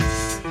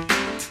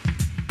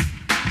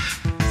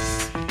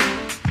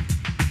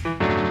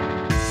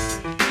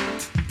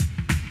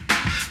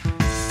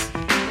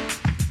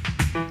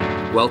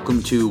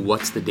Welcome to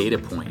What's the Data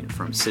Point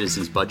from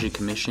Citizens Budget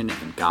Commission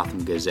and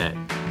Gotham Gazette.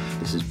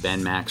 This is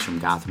Ben Max from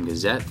Gotham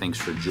Gazette. Thanks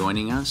for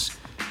joining us.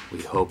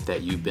 We hope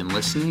that you've been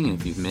listening, and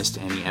if you've missed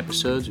any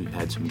episodes, we've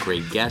had some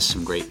great guests,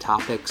 some great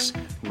topics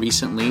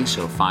recently,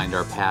 so find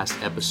our past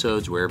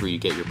episodes wherever you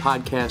get your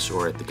podcasts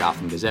or at the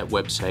Gotham Gazette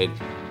website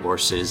or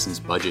Citizens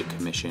Budget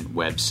Commission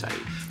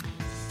website.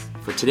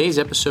 For today's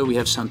episode, we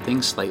have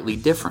something slightly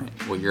different.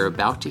 What you're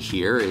about to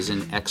hear is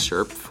an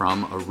excerpt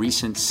from a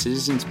recent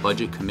Citizens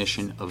Budget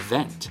Commission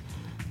event.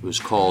 It was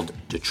called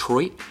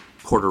Detroit,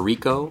 Puerto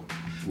Rico,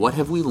 What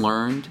Have We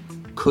Learned?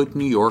 Could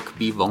New York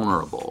Be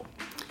Vulnerable?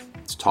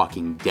 It's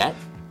talking debt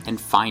and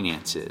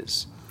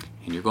finances.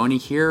 And you're going to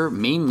hear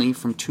mainly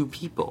from two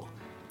people,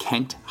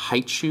 Kent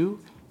Heitschuh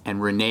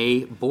and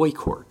Renee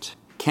Boycourt.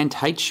 Kent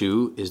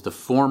Heitschuh is the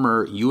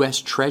former U.S.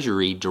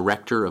 Treasury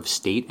Director of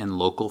State and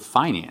Local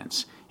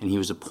Finance, and he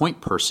was a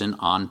point person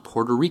on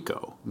Puerto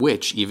Rico,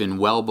 which, even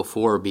well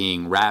before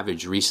being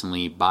ravaged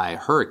recently by a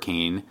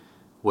hurricane,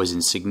 was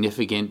in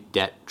significant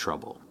debt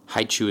trouble.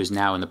 Heitschuh is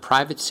now in the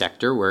private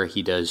sector, where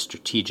he does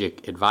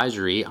strategic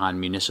advisory on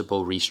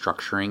municipal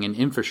restructuring and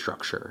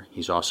infrastructure.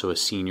 He's also a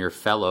senior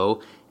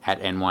fellow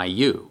at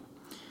NYU.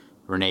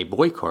 Renee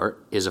Boycourt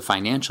is a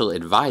financial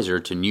advisor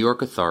to New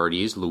York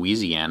authorities,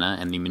 Louisiana,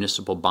 and the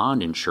municipal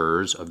bond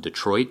insurers of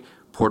Detroit,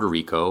 Puerto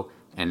Rico,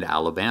 and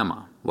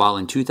Alabama. While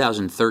in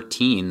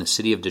 2013, the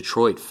city of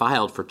Detroit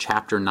filed for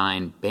Chapter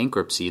 9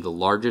 bankruptcy, the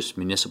largest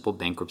municipal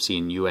bankruptcy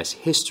in U.S.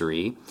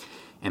 history,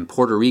 and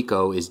Puerto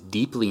Rico is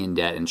deeply in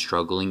debt and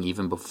struggling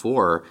even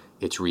before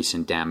its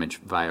recent damage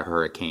via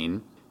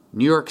hurricane,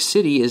 New York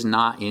City is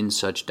not in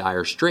such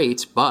dire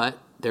straits, but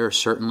there are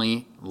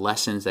certainly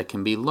lessons that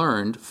can be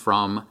learned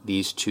from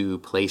these two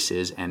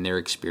places and their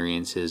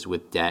experiences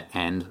with debt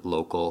and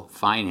local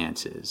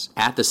finances.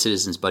 At the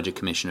Citizens Budget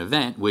Commission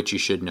event, which you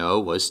should know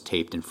was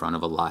taped in front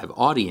of a live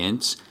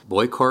audience,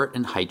 Boycourt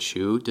and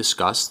Heitschuh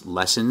discussed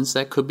lessons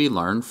that could be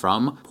learned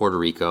from Puerto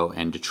Rico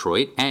and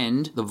Detroit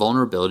and the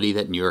vulnerability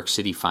that New York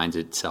City finds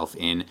itself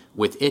in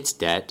with its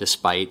debt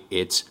despite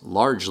its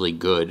largely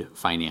good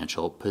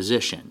financial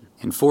position.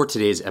 And for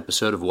today's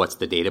episode of What's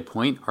the Data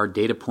Point, our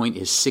data point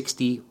is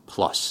 60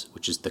 plus,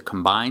 which is the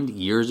combined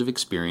years of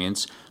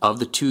experience of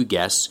the two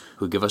guests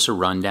who give us a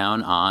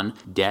rundown on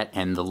debt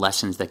and the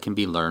lessons that can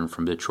be learned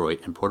from Detroit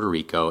and Puerto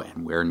Rico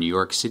and where New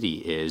York City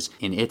is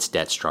in its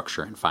debt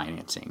structure and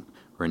financing.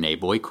 Renee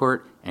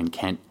Boycourt and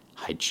Kent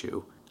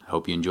Heitschuh. I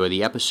hope you enjoy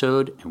the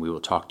episode, and we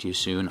will talk to you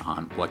soon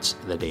on What's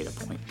the Data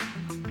Point.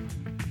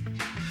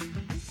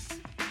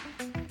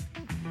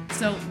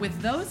 So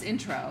with those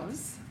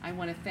intros, I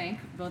want to thank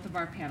both of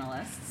our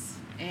panelists,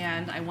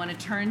 and I want to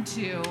turn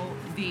to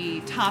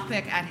the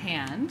topic at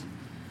hand.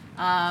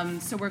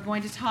 So we're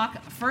going to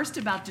talk first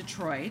about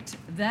Detroit,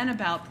 then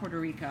about Puerto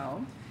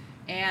Rico,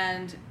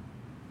 and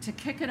to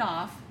kick it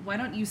off, why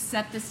don't you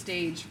set the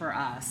stage for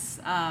us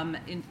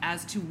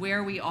as to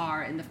where we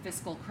are in the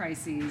fiscal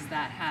crises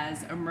that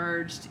has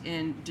emerged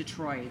in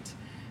Detroit.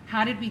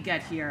 How did we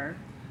get here?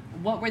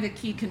 What were the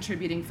key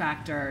contributing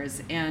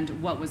factors,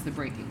 and what was the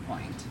breaking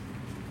point?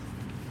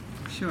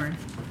 Sure.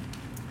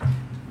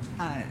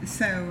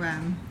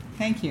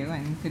 Thank you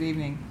and good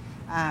evening.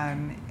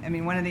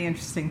 One of the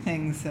interesting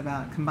things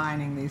about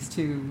combining these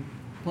two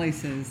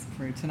places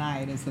for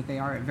tonight is that they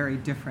are at very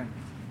different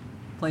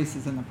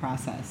places in the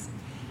process.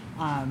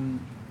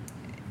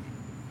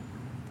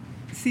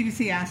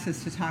 CBC asked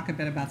us to talk a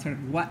bit about sort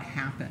of what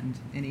happened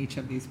in each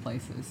of these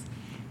places.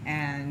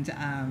 And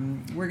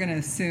we're going to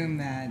assume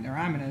that, or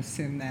I'm going to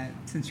assume that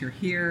since you're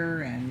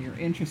here and you're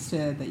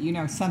interested, that you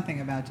know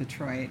something about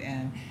Detroit,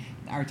 and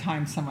our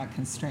time's somewhat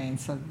constrained,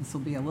 so this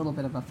will be a little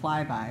bit of a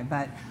flyby.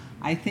 But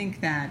I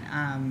think that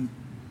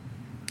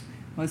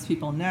most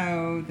people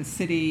know the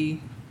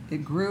city,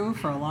 it grew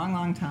for a long,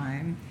 long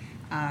time.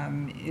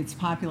 Its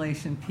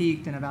population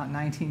peaked in about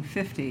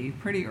 1950,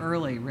 pretty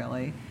early,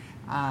 really,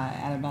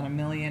 at about 1.8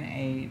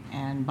 million,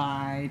 and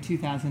by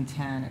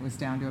 2010 it was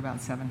down to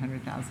about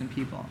 700,000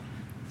 people.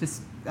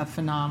 Just a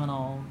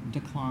phenomenal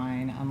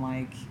decline,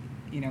 unlike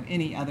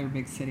any other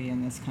big city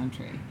in this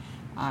country.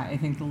 I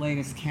think the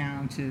latest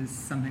count is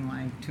something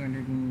like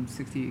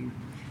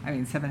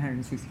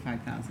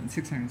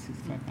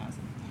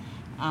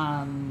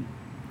 665,000.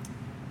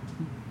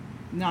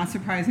 Not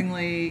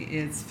surprisingly,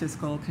 its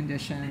fiscal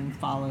condition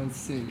followed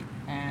suit.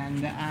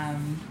 And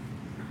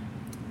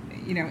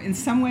in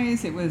some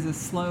ways, it was a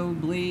slow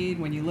bleed.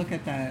 When you look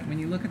at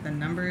the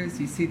numbers,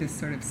 you see this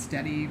sort of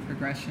steady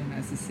progression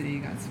as the city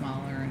got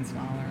smaller and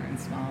smaller and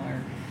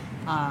smaller.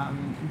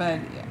 But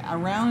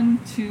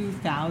around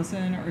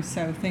 2000 or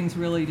so, things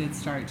really did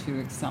start to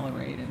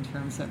accelerate in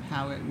terms of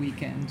how it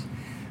weakened.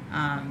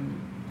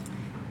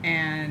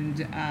 In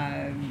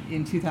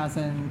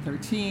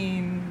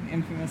 2013,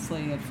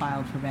 infamously, it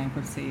filed for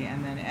bankruptcy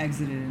and then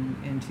exited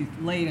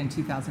late in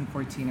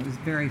 2014. It was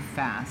very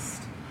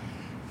fast.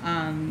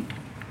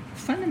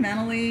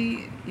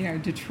 Fundamentally,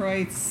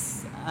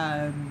 Detroit's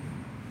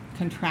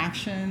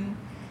contraction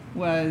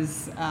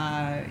was,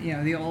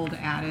 the old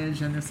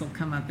adage, and this will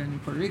come up in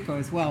Puerto Rico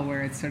as well,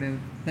 where it's sort of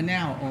the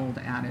now old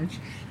adage,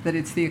 that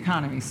it's the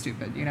economy,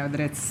 stupid, that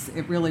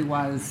it really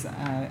was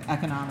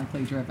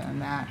economically driven,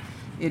 that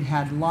it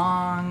had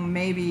long,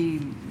 maybe,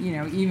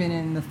 even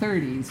in the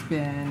 30s,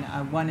 been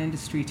a one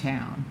industry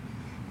town.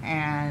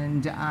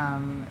 And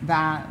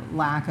that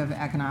lack of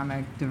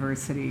economic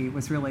diversity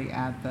was really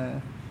at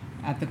the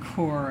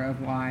core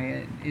of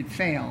why it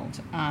failed.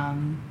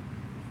 And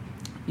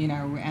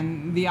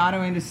the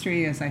auto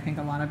industry, as I think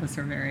a lot of us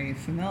are very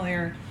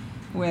familiar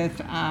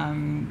with,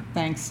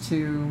 thanks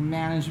to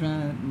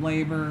management,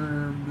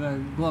 labor,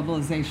 the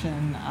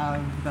globalization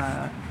of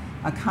the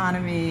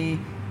economy,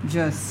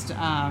 just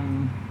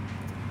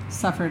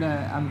suffered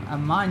a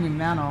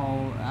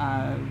monumental,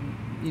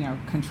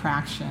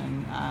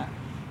 contraction.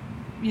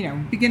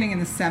 Beginning in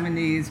the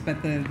 70s,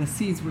 but the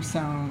seeds were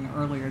sown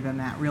earlier than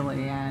that,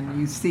 really. And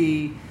you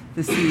see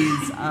the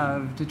seeds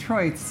of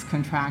Detroit's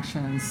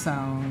contraction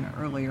sown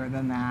earlier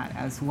than that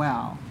as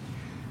well.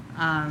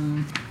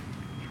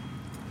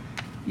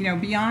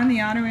 Beyond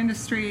the auto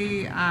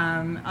industry,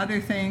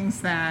 other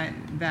things that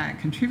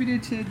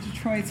contributed to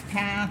Detroit's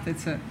path,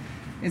 it's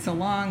a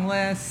long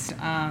list.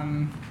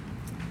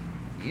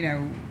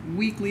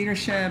 Weak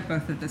leadership,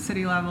 both at the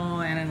city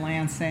level and in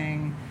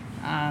Lansing.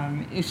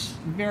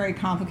 Very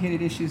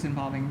complicated issues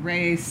involving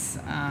race,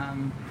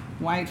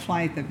 white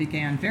flight that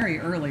began very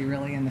early,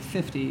 really, in the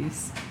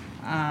 50s.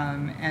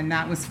 And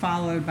that was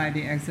followed by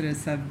the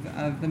exodus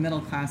of the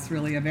middle class,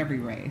 really, of every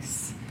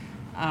race.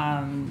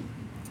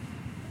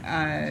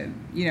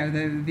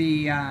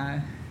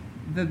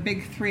 The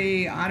big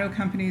three auto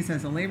companies,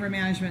 as a labor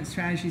management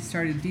strategy,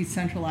 started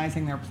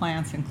decentralizing their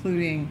plants,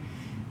 including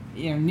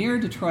near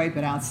Detroit,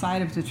 but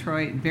outside of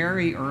Detroit,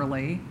 very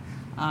early,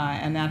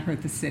 and that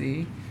hurt the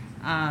city.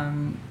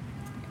 And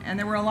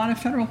there were a lot of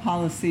federal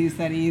policies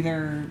that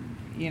either,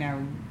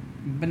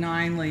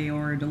 benignly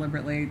or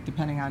deliberately,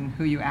 depending on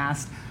who you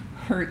asked,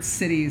 hurt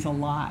cities a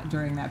lot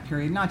during that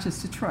period, not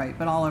just Detroit,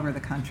 but all over the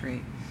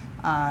country.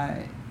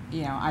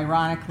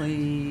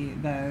 Ironically,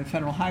 the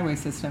federal highway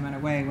system, in a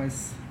way,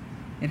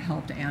 it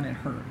helped and it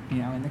hurt,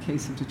 in the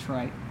case of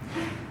Detroit.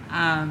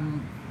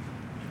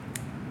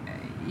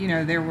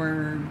 There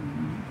were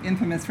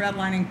infamous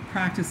redlining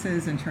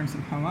practices in terms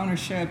of home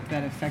ownership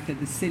that affected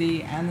the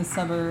city and the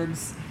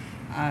suburbs.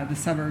 The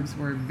suburbs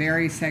were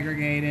very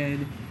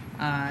segregated,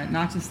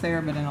 not just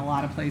there, but in a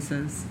lot of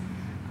places.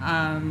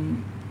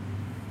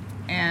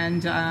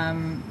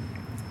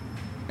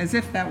 As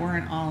if that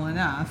weren't all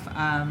enough,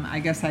 I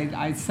guess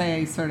I'd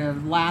say sort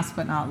of last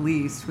but not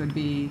least would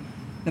be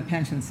the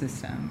pension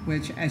system,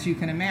 which, as you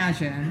can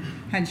imagine,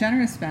 had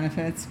generous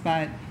benefits,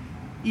 but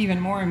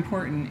even more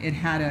important, it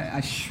had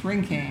a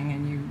shrinking,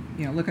 and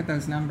you look at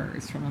those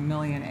numbers, from 1.8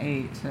 million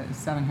to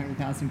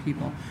 700,000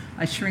 people,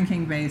 a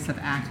shrinking base of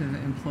active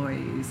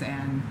employees.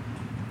 And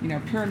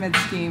pyramid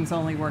schemes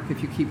only work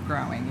if you keep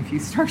growing. If you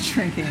start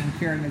shrinking,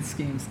 pyramid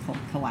schemes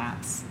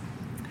collapse.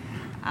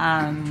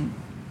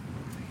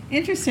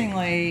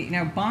 Interestingly,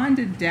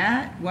 bonded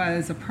debt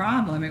was a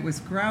problem. It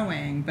was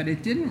growing, but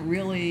it didn't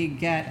really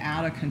get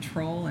out of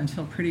control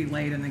until pretty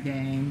late in the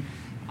game.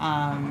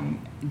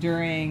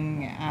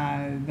 During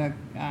the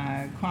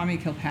Kwame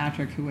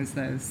Kilpatrick, who was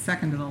the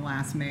second to the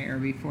last mayor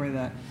before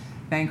the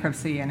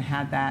bankruptcy and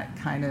had that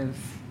kind of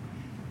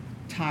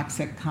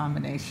toxic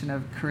combination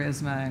of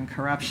charisma and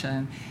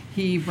corruption,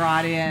 he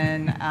brought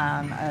in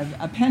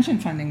a pension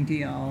funding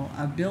deal,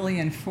 $1.4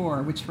 billion,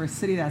 which for a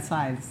city that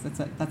size,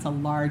 that's a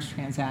large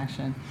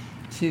transaction,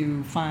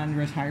 to fund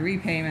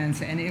retiree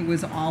payments. And it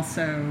was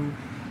also,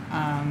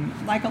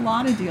 like a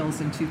lot of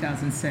deals in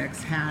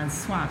 2006, has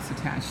swaps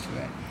attached to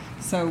it.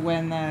 So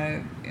when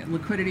the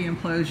liquidity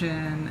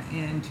implosion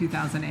in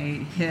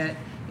 2008 hit,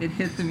 it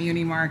hit the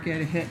muni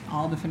market, it hit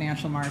all the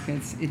financial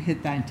markets, it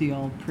hit that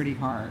deal pretty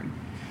hard.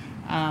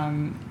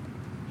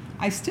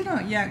 I still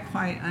don't yet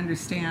quite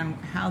understand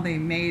how they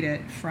made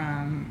it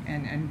from,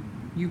 and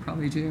you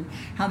probably do,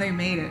 how they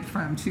made it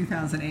from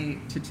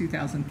 2008 to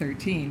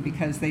 2013,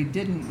 because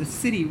the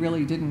city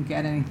really didn't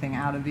get anything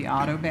out of the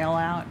auto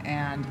bailout,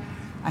 and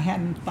I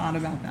hadn't thought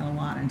about that a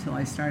lot until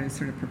I started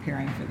sort of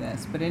preparing for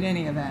this. But in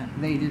any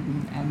event, they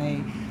didn't, and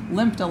they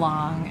limped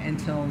along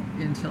until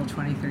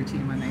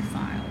 2013 when they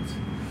filed.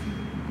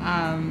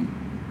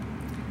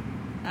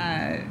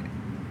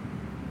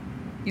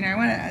 I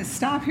want to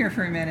stop here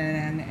for a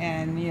minute,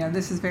 and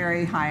this is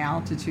very high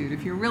altitude.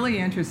 If you're really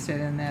interested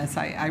in this,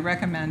 I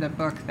recommend a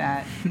book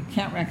that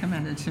can't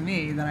recommend it to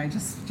me, that I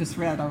just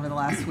read over the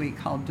last week,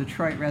 called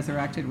Detroit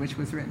Resurrected, which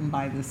was written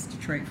by this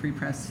Detroit Free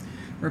Press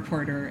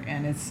reporter,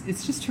 and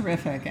it's just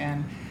terrific.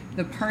 And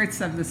the parts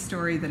of the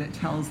story that it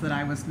tells that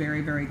I was very,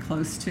 very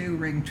close to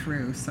ring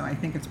true, so I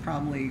think it's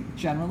probably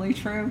generally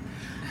true.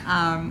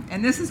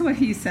 And this is what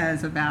he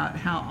says about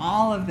how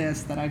all of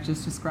this that I've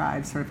just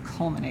described sort of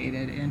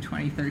culminated in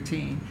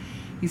 2013.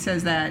 He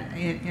says that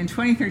in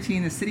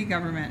 2013, the city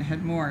government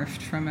had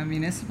morphed from a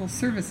municipal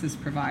services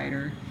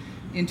provider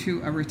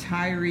into a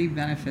retiree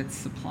benefits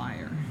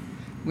supplier.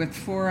 with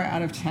 $4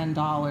 out of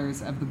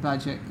 $10 of the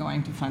budget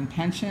going to fund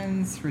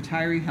pensions,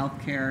 retiree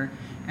health care,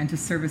 and to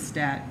service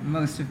debt,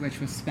 most of which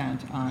was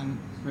spent on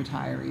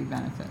retiree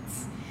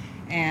benefits.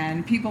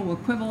 And people will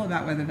quibble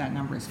about whether that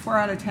number is 4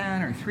 out of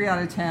 10 or 3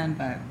 out of 10,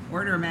 but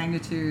order of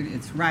magnitude,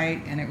 it's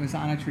right, and it was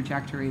on a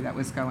trajectory that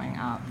was going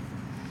up.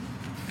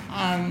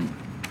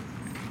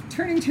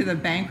 Turning to the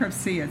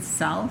bankruptcy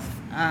itself,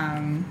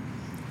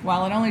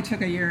 while it only took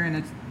a year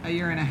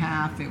and a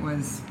half, it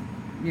was,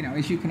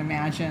 as you can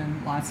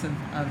imagine, lots of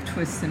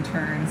twists and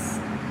turns.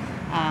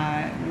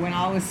 When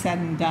all was said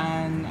and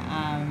done,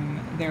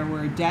 there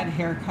were debt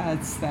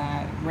haircuts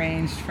that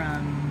ranged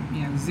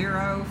from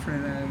zero for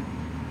the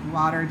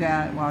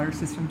water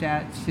system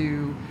debt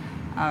to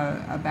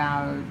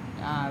about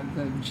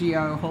the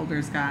GO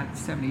holders got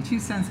 72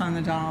 cents on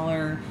the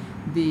dollar.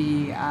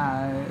 The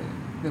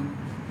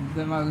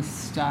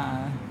most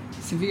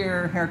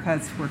severe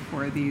haircuts were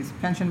for these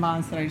pension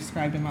bonds that I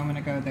described a moment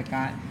ago that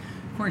got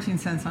 14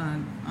 cents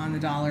on the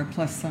dollar,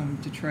 plus some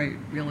Detroit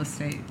real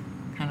estate,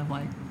 kind of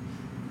like,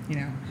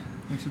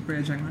 which is a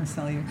bridge I'm going to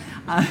sell you.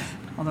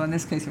 Although in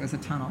this case it was a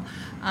tunnel.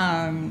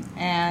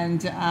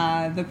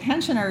 The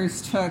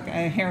pensioners took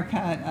a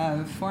haircut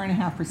of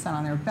 4.5%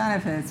 on their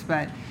benefits,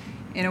 but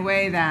in a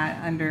way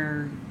that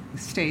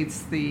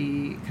understates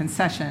the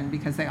concession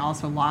because they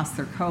also lost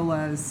their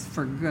COLAs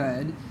for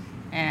good.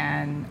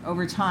 And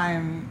over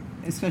time,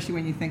 especially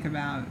when you think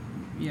about,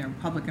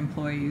 public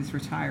employees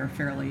retire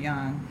fairly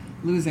young,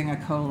 losing a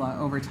COLA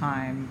over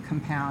time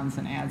compounds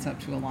and adds up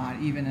to a lot,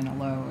 even in a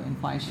low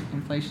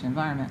inflation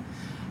environment.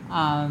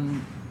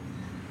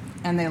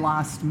 And they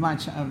lost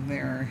much of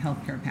their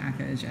healthcare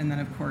package. And then,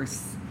 of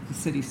course, the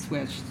city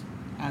switched,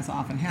 as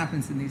often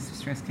happens in these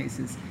distress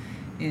cases,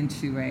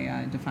 into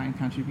a defined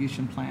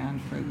contribution plan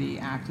for the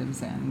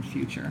actives and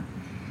future.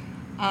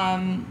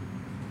 As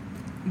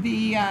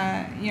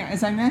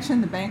I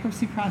mentioned, the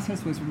bankruptcy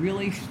process was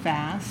really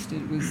fast.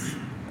 It was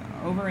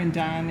over and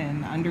done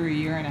in under a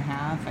year and a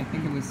half. I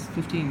think it was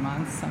 15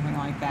 months, something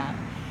like that.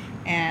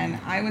 And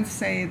I would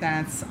say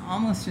that's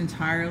almost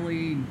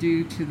entirely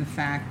due to the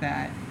fact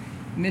that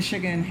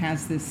Michigan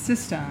has this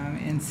system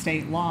in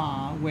state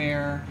law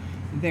where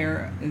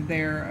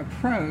their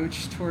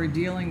approach toward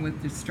dealing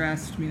with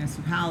distressed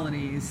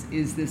municipalities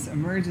is this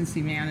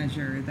emergency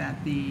manager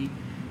that the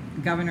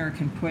governor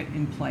can put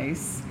in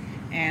place.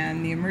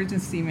 And the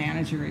emergency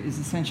manager is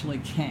essentially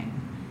king.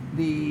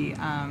 The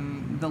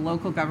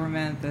local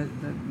government, the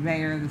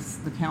mayor,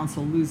 the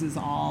council loses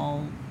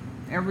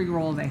every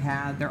role they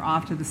had. They're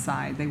off to the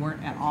side. They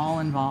weren't at all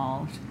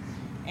involved.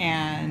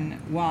 And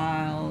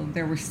while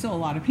there were still a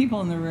lot of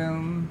people in the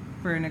room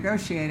for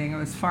negotiating, it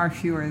was far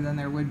fewer than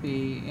there would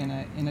be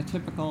in a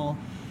typical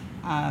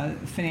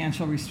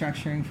financial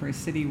restructuring for a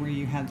city where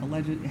you had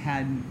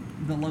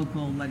the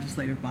local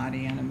legislative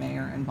body and a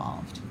mayor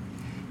involved.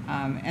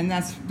 And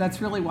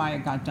that's really why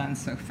it got done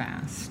so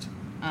fast.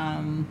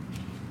 And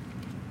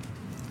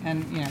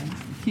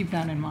keep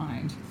that in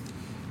mind.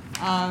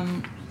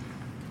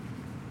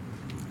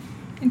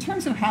 In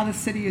terms of how the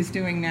city is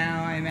doing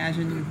now, I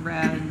imagine you've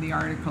read the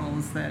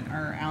articles that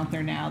are out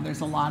there now. There's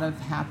a lot of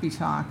happy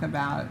talk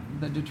about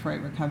the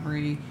Detroit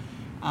recovery.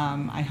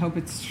 I hope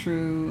it's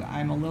true.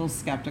 I'm a little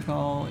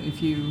skeptical.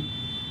 If you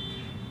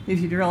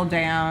drill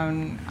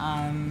down,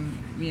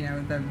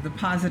 the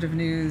positive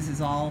news is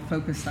all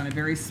focused on a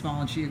very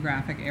small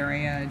geographic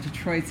area.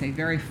 Detroit's a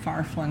very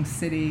far-flung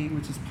city,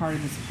 which is part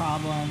of this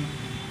problem.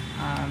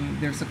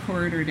 There's a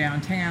corridor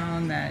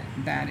downtown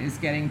that is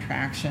getting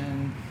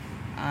traction.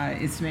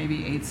 It's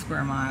maybe 8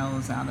 square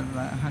miles out of the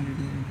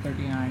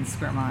 139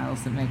 square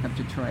miles that make up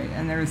Detroit.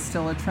 And there is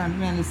still a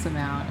tremendous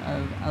amount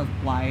of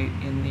blight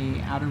in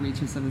the outer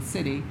reaches of the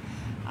city.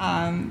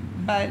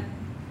 But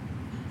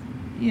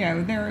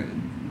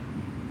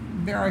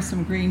there are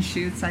some green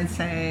shoots, I'd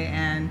say,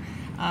 and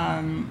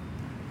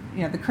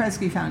the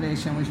Kresge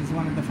Foundation, which is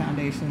one of the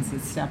foundations that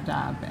stepped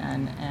up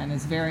and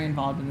is very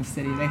involved in the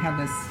city, they have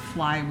this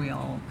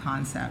flywheel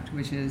concept,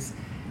 which is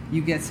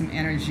you get some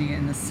energy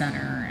in the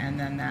center, and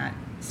then that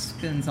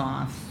spins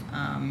off,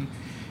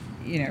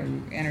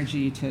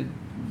 energy to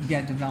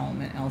get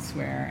development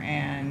elsewhere.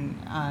 And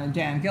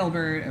Dan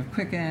Gilbert of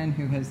Quicken,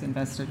 who has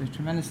invested a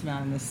tremendous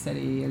amount in this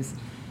city,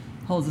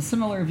 holds a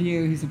similar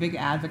view. He's a big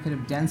advocate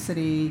of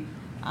density,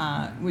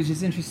 which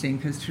is interesting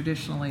because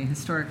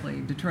historically,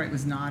 Detroit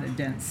was not a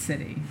dense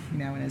city,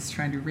 and it's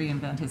trying to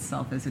reinvent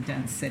itself as a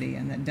dense city,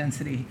 and that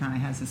density kind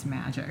of has this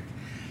magic.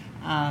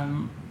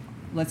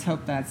 Let's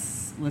hope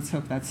that's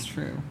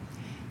true.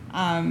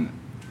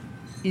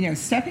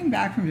 Stepping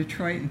back from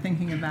Detroit and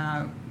thinking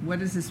about what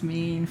does this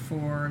mean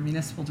for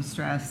municipal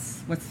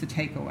distress, what's the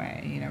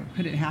takeaway?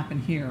 Could it happen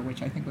here,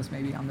 which I think was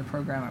maybe on the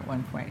program at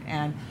one point,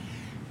 and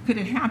could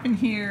it happen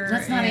here?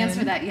 Let's not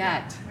answer that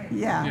yet.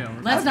 Yeah.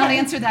 Let's not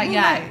answer that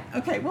yet. Wait.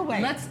 Okay, we'll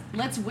wait.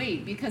 Let's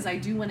wait because I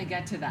do want to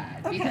get to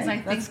that. Okay, because I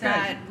think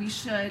that good. we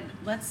should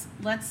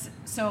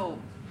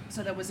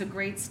so that was a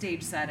great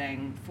stage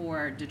setting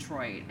for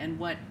Detroit. And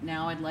what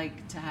now I'd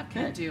like to have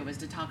Ken do is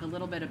to talk a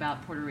little bit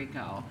about Puerto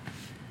Rico.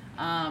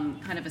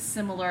 kind of a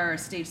similar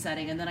stage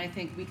setting, and then I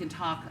think we can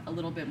talk a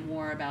little bit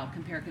more about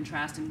compare,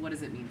 contrast, and what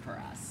does it mean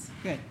for us.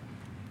 Good.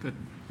 Good.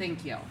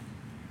 Thank you.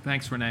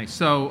 Thanks, Renee.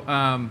 So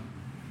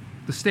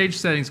the stage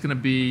setting is going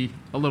to be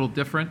a little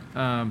different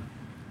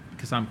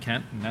because I'm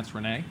Kent and that's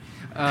Renee.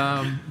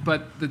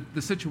 But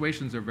the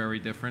situations are very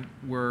different.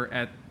 We're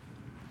at,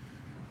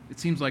 it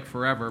seems like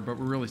forever, but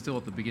we're really still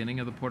at the beginning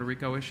of the Puerto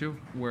Rico issue,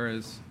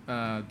 whereas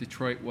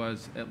Detroit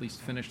was at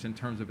least finished in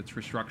terms of its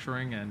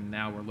restructuring, and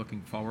now we're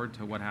looking forward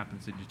to what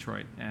happens in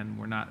Detroit, and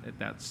we're not at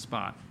that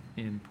spot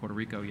in Puerto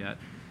Rico yet.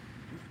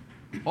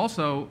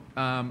 Also,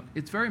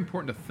 it's very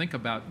important to think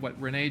about what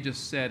Renee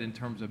just said in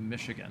terms of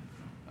Michigan.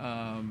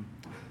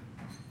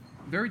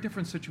 Very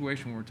different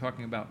situation when we're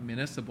talking about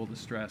municipal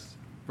distress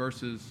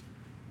versus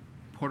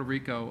Puerto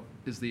Rico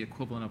is the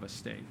equivalent of a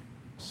state.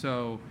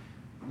 So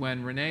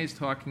when Renee's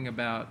talking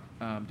about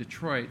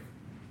Detroit,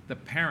 the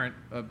parent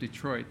of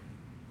Detroit,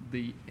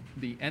 the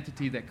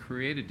entity that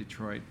created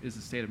Detroit is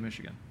the state of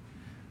Michigan.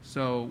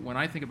 So when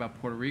I think about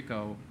Puerto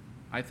Rico,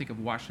 I think of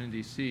Washington,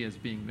 D.C. as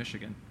being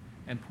Michigan,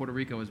 and Puerto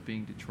Rico as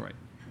being Detroit.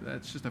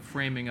 That's just a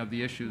framing of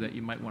the issue that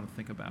you might want to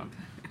think about.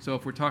 So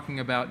if we're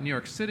talking about New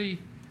York City,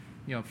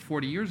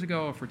 40 years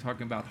ago, if we're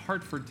talking about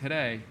Hartford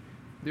today,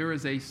 there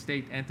is a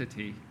state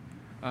entity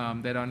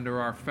that under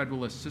our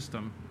federalist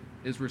system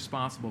is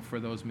responsible for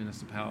those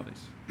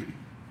municipalities.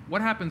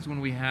 What happens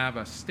when we have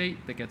a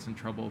state that gets in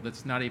trouble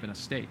that's not even a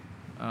state?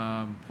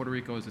 Puerto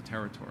Rico is a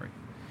territory.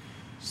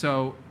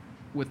 So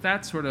with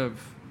that sort of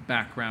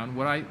background,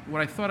 what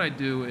I thought I'd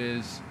do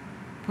is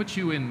put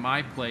you in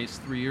my place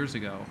 3 years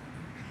ago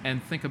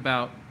and think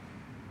about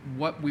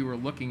what we were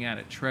looking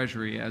at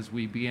Treasury as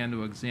we began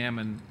to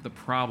examine the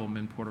problem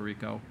in Puerto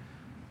Rico.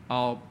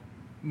 I'll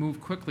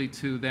move quickly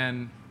to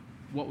then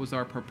what was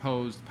our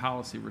proposed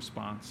policy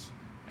response,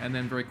 and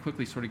then very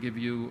quickly sort of give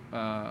you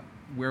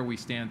where we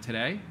stand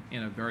today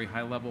in a very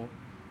high level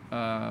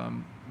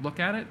look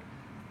at it.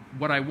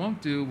 What I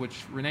won't do,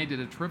 which Renee did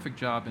a terrific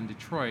job in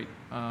Detroit,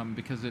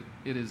 because it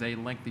is a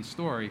lengthy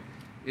story,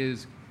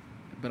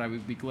 but I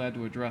would be glad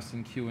to address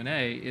in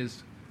Q&A,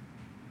 is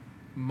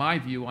my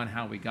view on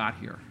how we got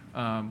here,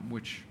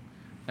 which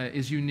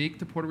is unique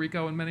to Puerto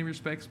Rico in many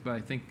respects, but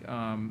I think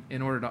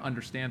in order to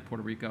understand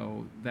Puerto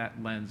Rico, that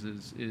lens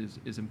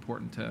is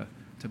important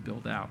to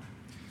build out.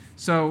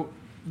 So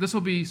this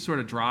will be sort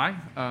of dry.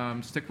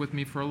 Stick with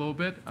me for a little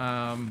bit,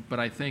 but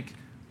I think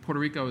Puerto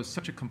Rico is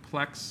such a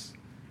complex,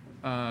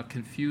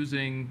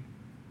 confusing,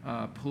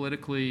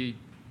 politically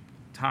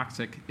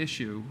toxic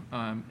issue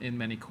in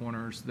many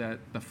corners that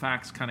the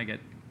facts kind of get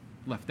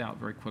left out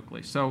very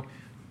quickly. So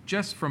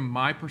just from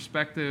my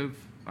perspective,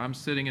 I'm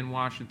sitting in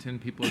Washington,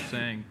 people are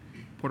saying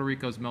Puerto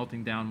Rico's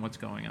melting down, what's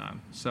going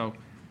on? So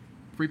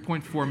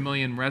 3.4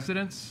 million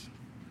residents,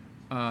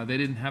 they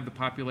didn't have the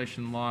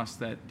population loss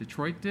that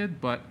Detroit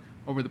did, but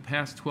over the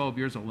past 12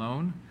 years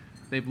alone,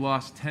 they've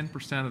lost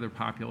 10% of their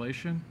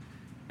population.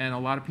 And a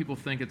lot of people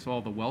think it's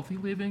all the wealthy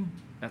leaving.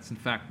 That's in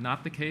fact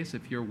not the case.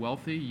 If you're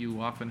wealthy,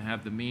 you often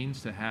have the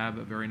means to have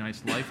a very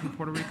nice life in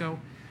Puerto Rico.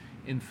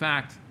 In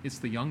fact, it's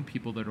the young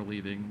people that are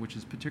leaving, which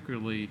is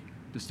particularly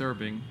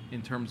disturbing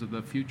in terms of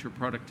the future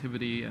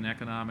productivity and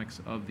economics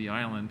of the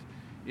island.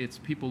 It's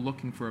people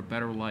looking for a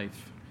better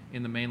life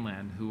in the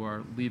mainland who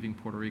are leaving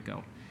Puerto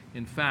Rico.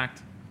 In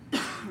fact,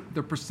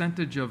 the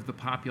percentage of the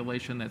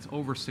population that's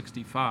over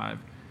 65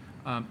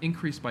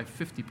 increased by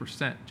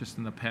 50% just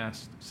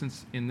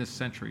in this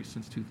century,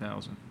 since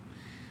 2000.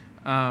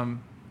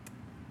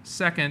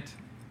 Second,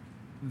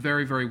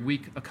 very, very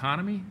weak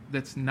economy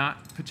that's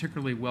not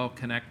particularly well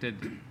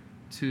connected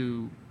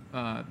to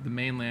the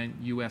mainland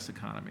U.S.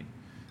 economy.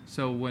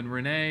 So when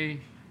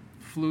Renee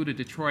flew to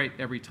Detroit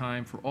every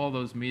time for all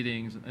those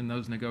meetings and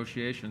those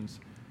negotiations,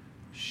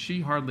 she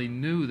hardly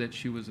knew that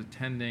she was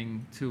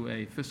attending to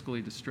a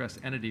fiscally distressed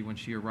entity when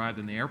she arrived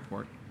in the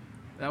airport.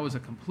 That was a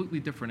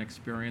completely different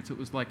experience. It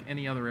was like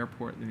any other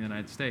airport in the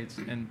United States.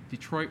 And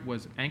Detroit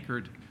was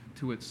anchored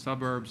to its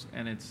suburbs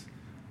and its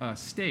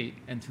state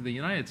and to the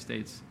United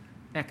States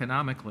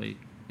economically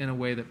in a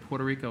way that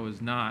Puerto Rico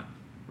is not.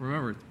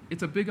 Remember,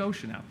 it's a big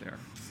ocean out there.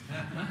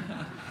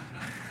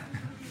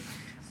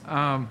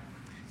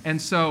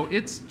 And so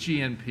its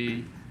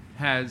GNP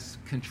has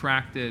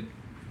contracted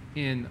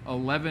in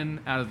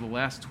 11 out of the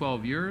last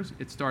 12 years.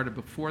 It started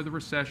before the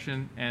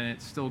recession, and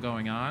it's still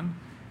going on.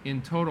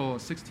 In total, a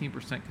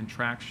 16%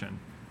 contraction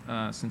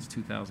since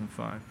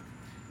 2005.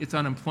 Its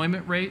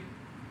unemployment rate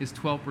is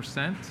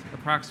 12%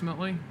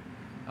 approximately.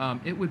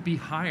 It would be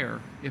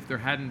higher if there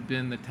hadn't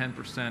been the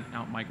 10%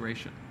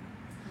 out-migration.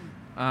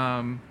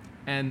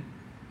 And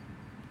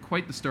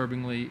quite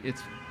disturbingly,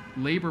 its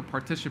labor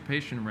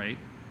participation rate,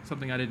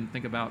 something I didn't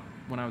think about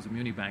when I was a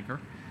muni banker,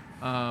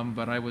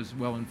 but I was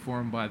well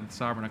informed by the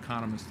sovereign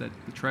economists at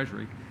the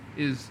Treasury,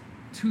 is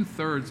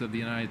 2/3 of the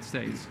United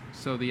States.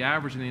 So the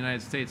average in the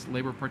United States,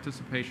 labor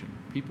participation,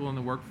 people in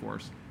the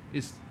workforce,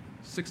 is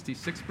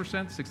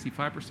 66%,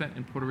 65%.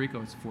 In Puerto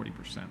Rico, it's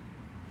 40%.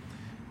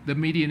 The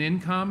median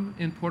income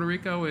in Puerto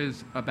Rico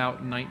is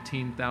about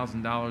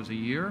 $19,000 a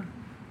year.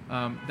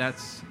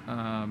 That's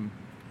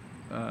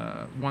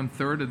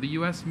 1/3 of the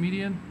U.S.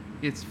 median.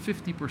 It's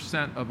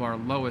 50% of our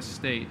lowest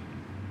state,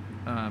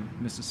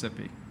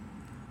 Mississippi.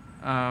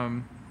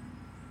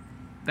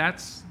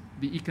 That's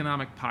the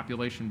economic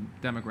population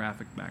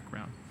demographic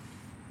background.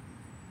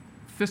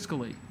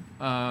 Fiscally,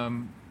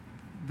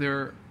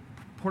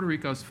 Puerto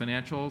Rico's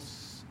financial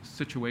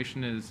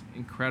situation is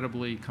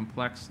incredibly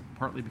complex,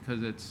 partly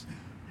because it's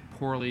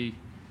poorly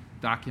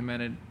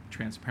documented.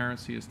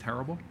 Transparency is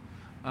terrible.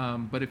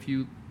 But if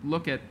you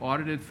look at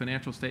audited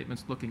financial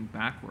statements looking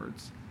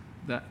backwards,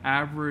 the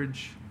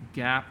average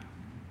GAAP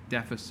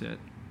deficit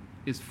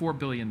is $4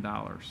 billion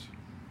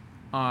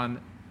on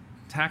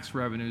tax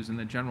revenues in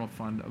the general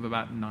fund of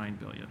about $9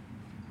 billion.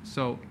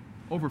 So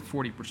over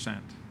 40%.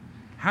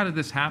 How did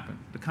this happen?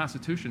 The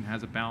Constitution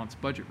has a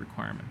balanced budget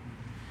requirement.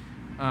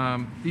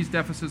 These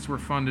deficits were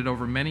funded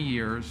over many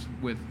years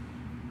with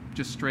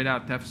just straight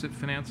out deficit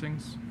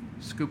financings,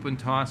 scoop and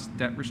toss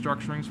debt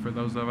restructurings for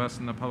those of us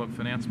in the public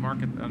finance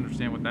market that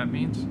understand what that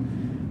means,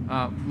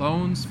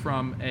 loans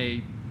from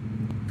a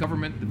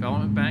government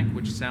development bank,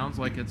 which sounds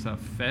like it's a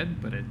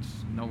Fed, but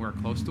it's nowhere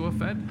close to a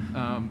Fed.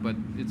 But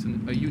it's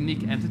a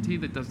unique entity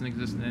that doesn't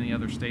exist in any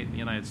other state in the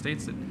United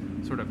States that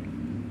sort of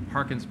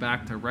harkens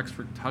back to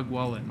Rexford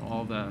Tugwell and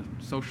all the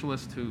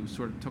socialists who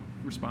sort of took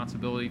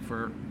responsibility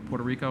for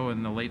Puerto Rico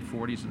in the late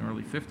 40s and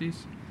early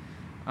 50s.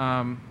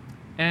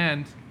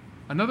 And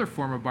another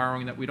form of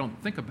borrowing that we don't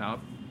think about,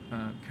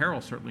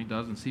 Carol certainly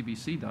does and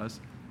CBC does,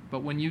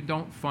 but when you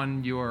don't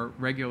fund your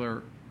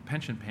regular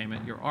pension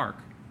payment, your ARC,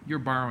 you're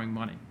borrowing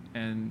money.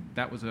 And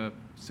that was a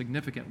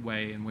significant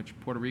way in which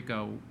Puerto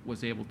Rico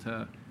was able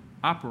to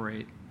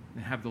operate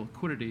and have the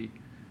liquidity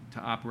to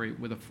operate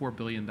with a $4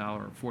 billion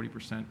or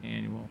 40%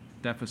 annual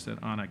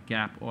deficit on a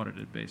GAAP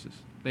audited basis.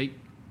 They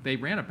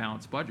ran a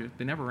balanced budget.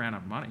 They never ran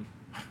out of money.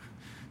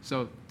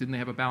 So didn't they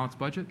have a balanced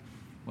budget?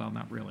 Well,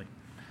 not really.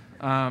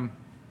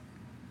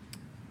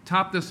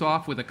 Top this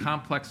off with a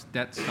complex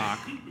debt stock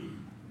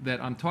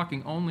that I'm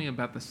talking only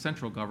about the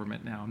central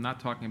government now. I'm not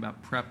talking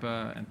about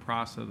PREPA and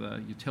PRASA,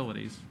 the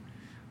utilities,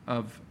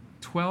 of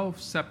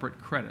 12 separate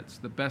credits,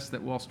 the best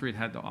that Wall Street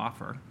had to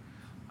offer,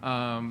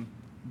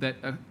 that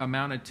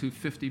amounted to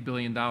 $50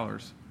 billion.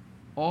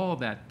 All of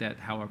that debt,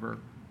 however,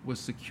 was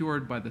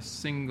secured by the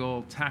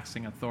single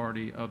taxing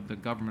authority of the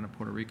government of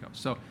Puerto Rico.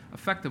 So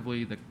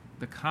effectively,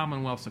 the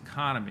Commonwealth's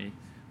economy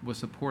was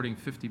supporting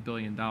 $50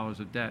 billion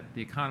of debt.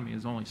 The economy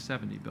is only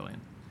 $70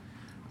 billion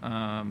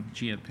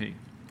GNP.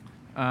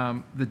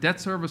 The debt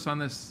service on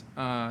this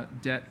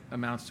debt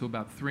amounts to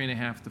about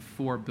 $3.5 to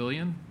 $4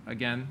 billion.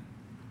 Again,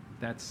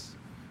 that's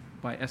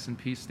by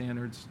S&P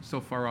standards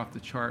so far off the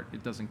chart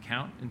it doesn't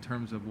count in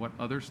terms of what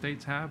other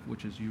states have,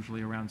 which is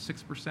usually around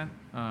 6%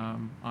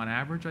 on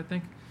average, I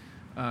think.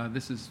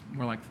 This is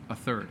more like a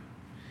third.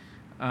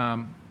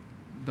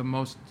 The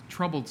most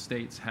troubled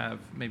states have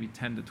maybe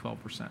 10 to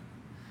 12%.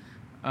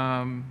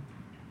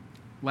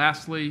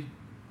 Lastly,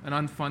 an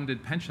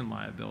unfunded pension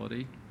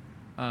liability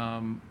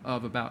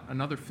of about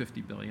another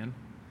 $50 billion,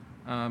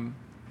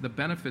 the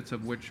benefits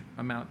of which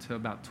amount to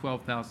about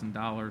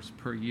 $12,000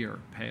 per year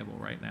payable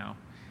right now.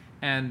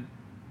 And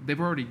they've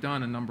already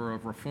done a number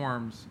of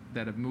reforms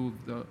that have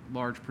moved a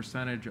large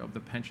percentage of the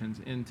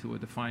pensions into a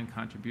defined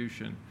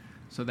contribution.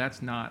 So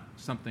that's not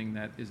something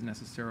that is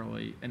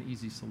necessarily an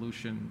easy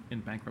solution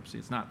in bankruptcy.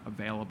 It's not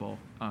available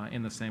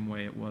in the same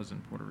way it was in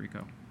Puerto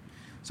Rico.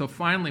 So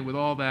finally, with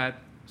all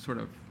that sort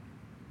of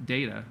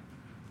data,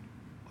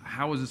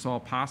 how is this all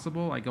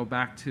possible? I go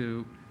back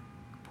to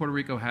Puerto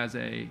Rico has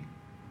a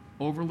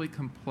overly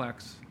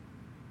complex,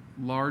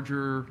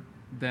 larger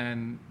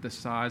than the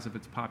size of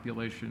its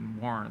population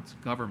warrants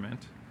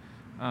government,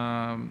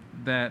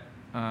 that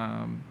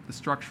the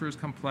structure is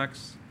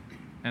complex,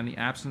 and the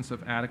absence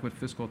of adequate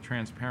fiscal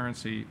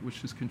transparency,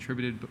 which has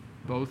contributed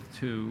both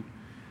to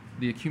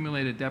the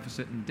accumulated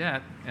deficit and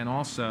debt and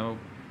also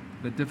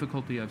the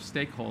difficulty of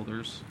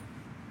stakeholders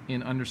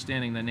in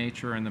understanding the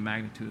nature and the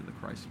magnitude of the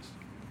crisis.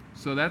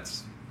 So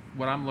that's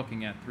what I'm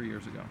looking at 3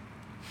 years ago.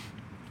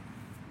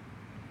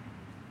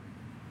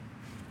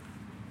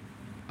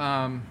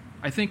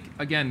 I think,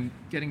 again,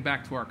 getting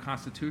back to our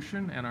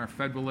Constitution and our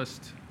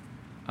Federalist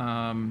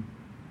form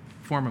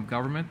of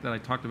government that I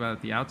talked about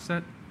at the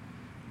outset,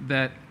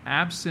 that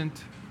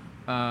absent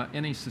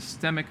any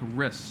systemic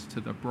risks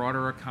to the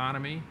broader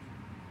economy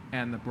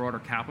and the broader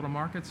capital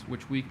markets,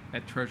 which we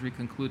at Treasury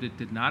concluded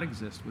did not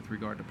exist with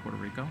regard to Puerto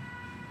Rico,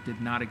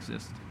 did not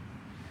exist,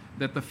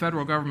 that the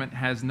federal government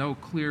has no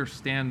clear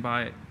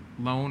standby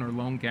loan or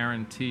loan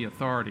guarantee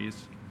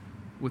authorities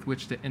with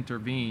which to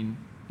intervene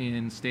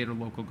in state or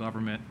local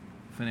government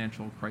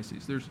financial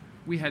crises.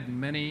 We had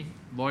many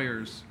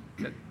lawyers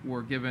that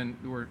were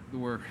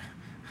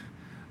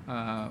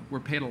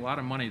paid a lot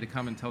of money to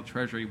come and tell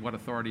Treasury what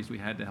authorities we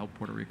had to help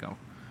Puerto Rico.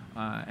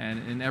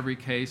 And in every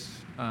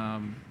case,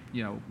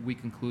 we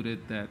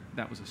concluded that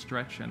that was a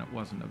stretch and it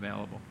wasn't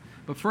available.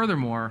 But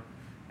furthermore,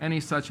 any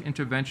such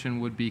intervention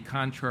would be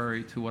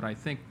contrary to what I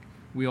think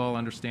we all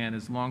understand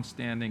is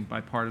longstanding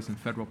bipartisan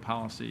federal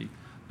policy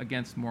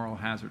against moral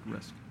hazard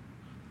risk.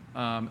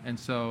 And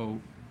so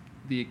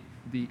the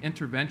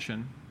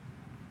intervention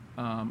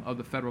of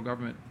the federal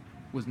government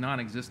was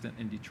non-existent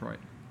in Detroit.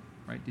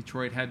 Right?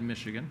 Detroit had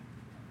Michigan,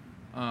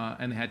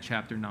 and they had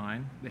Chapter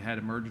 9. They had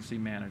emergency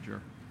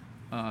manager.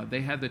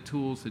 They had the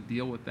tools to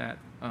deal with that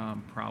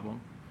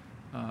problem.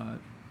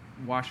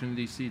 Washington,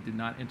 D.C. did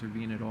not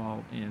intervene at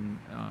all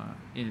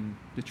in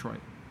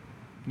Detroit.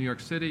 New York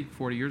City,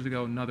 40 years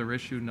ago, another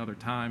issue, another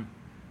time.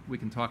 We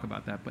can talk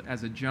about that. But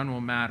as a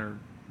general matter,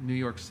 New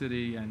York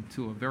City and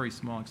to a very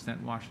small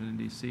extent Washington,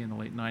 D.C. in the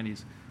late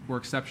 90s were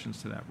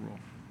exceptions to that rule.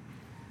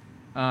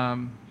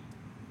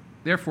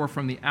 Therefore,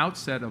 from the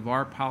outset of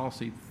our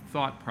policy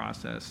thought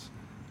process,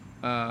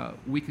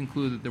 we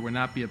concluded that there would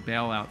not be a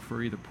bailout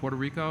for either Puerto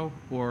Rico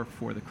or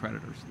for the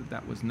creditors,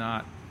 that was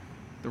not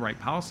the right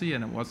policy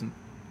and it wasn't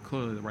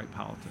clearly the right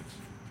politics.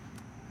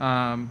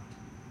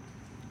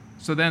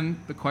 So then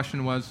the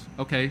question was,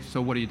 okay,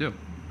 so what do you do?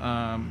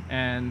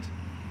 And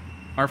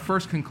our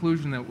first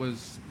conclusion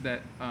was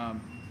that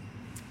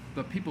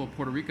the people of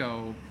Puerto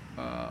Rico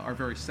are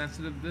very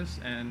sensitive to this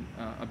and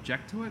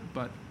object to it,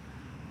 but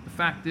the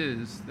fact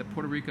is that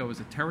Puerto Rico is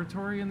a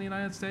territory in the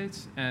United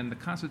States, and the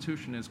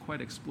Constitution is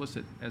quite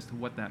explicit as to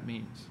what that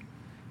means.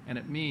 And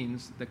it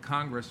means that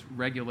Congress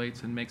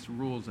regulates and makes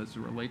rules as it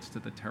relates to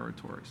the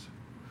territories.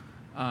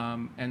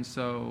 And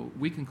so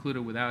we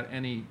concluded without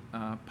any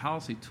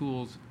policy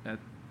tools at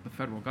the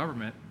federal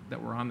government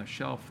that were on the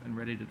shelf and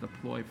ready to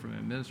deploy from an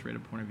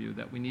administrative point of view,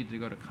 that we needed to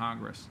go to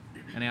Congress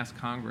and ask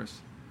Congress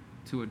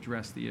to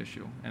address the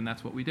issue. And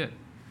that's what we did.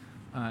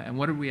 And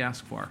what did we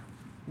ask for?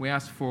 We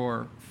asked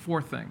for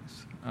 4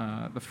 things.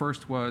 The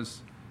first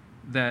was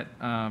that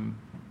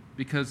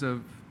because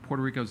of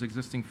Puerto Rico's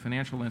existing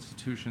financial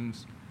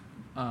institutions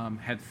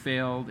had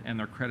failed and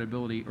their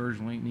credibility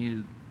urgently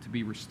needed to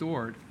be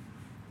restored,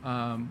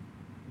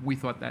 we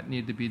thought that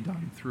needed to be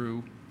done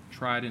through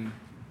tried and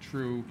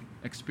true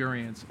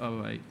experience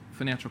of a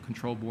financial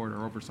control board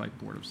or oversight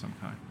board of some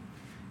kind.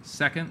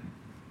 Second,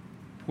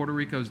 Puerto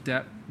Rico's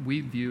debt we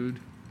viewed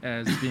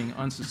as being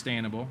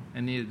unsustainable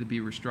and needed to be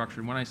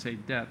restructured. When I say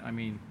debt, I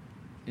mean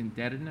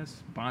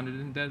indebtedness, bonded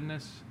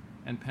indebtedness,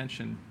 and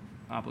pension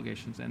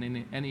obligations,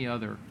 and any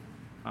other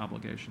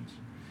obligations.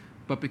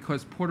 But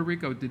because Puerto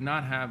Rico did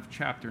not have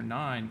Chapter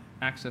 9,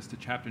 access to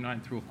Chapter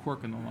 9 through a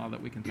quirk in the law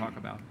that we can talk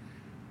about,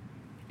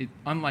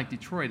 unlike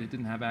Detroit, it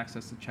didn't have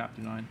access to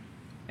Chapter 9.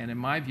 And in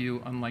my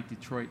view, unlike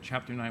Detroit,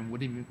 Chapter 9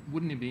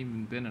 wouldn't have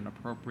even been an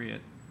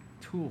appropriate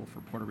tool for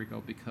Puerto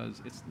Rico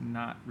because it's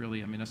not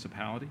really a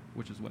municipality,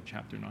 which is what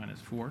Chapter 9 is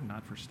for,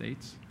 not for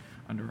states.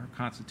 Under our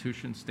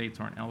Constitution,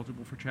 states aren't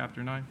eligible for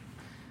Chapter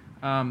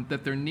 9.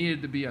 That there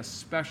needed to be a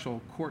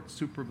special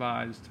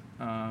court-supervised,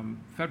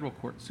 federal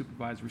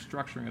court-supervised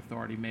restructuring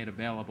authority made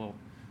available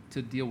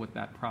to deal with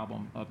that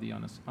problem of the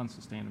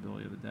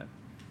unsustainability of the debt.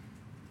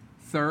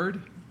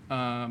 Third,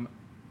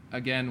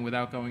 again,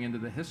 without going into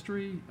the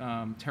history,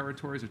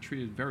 territories are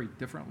treated very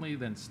differently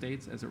than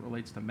states as it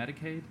relates to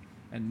Medicaid.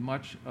 And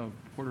much of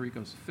Puerto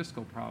Rico's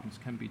fiscal problems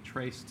can be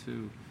traced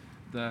to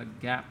the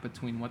gap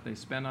between what they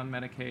spend on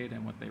Medicaid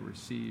and what they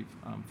receive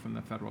from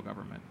the federal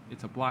government.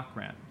 It's a block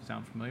grant.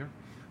 Sound familiar?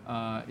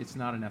 It's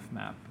not an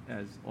FMAP,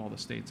 as all the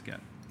states get.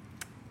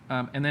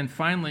 And then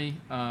finally,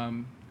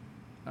 in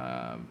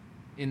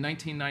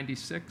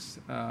 1996,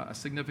 a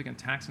significant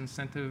tax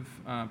incentive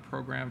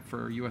program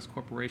for U.S.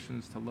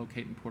 corporations to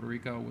locate in Puerto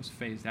Rico was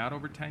phased out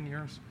over 10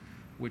 years,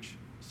 which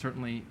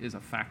certainly is a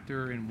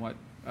factor in what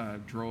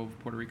drove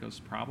Puerto Rico's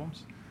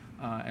problems.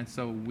 And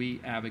so we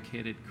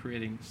advocated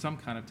creating some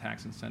kind of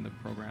tax incentive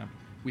program.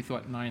 We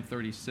thought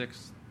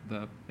 936,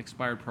 the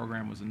expired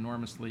program, was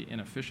enormously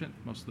inefficient.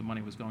 Most of the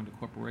money was going to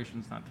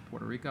corporations, not to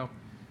Puerto Rico.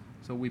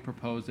 So we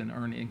proposed an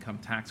earned income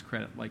tax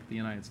credit like the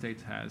United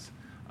States has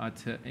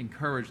to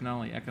encourage not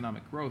only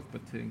economic growth,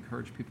 but to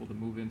encourage people to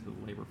move into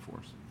the labor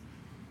force.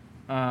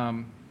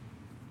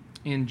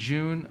 In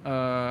June,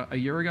 a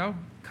year ago,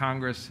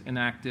 Congress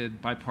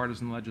enacted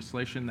bipartisan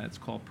legislation that's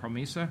called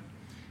PROMESA,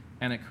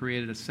 and it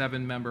created a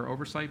 7-member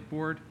oversight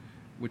board,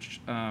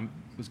 which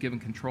was given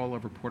control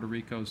over Puerto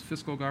Rico's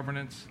fiscal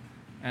governance,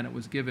 and it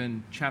was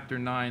given Chapter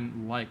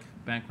 9-like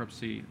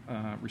bankruptcy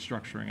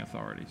restructuring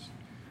authorities.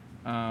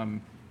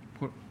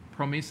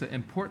 PROMESA,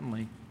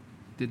 importantly,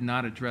 did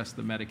not address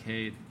the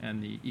Medicaid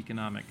and the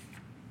economic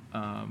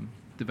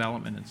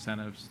development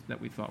incentives that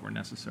we thought were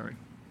necessary.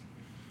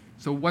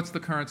 So what's the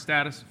current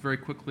status? Very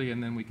quickly,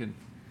 and then we can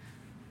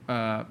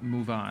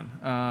move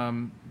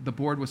on. The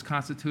board was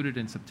constituted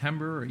in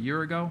September, a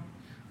year ago.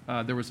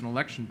 There was an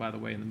election, by the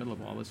way, in the middle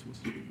of all this,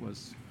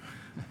 was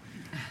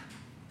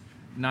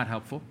not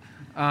helpful.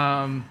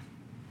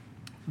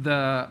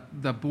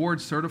 The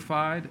board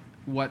certified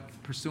what,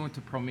 pursuant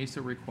to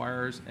PROMESA,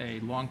 requires a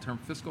long-term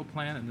fiscal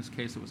plan. In this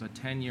case, it was a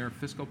 10-year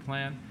fiscal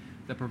plan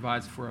that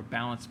provides for a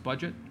balanced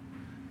budget.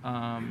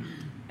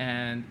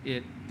 And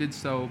it did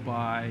so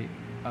by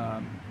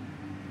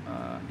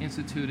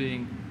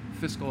instituting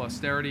fiscal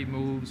austerity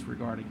moves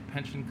regarding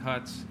pension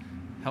cuts,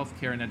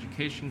 healthcare and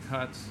education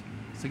cuts,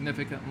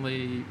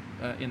 significantly,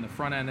 in the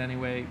front end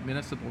anyway,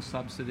 municipal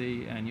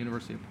subsidy and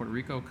University of Puerto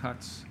Rico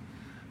cuts,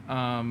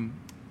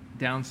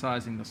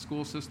 downsizing the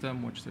school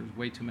system, which there's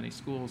way too many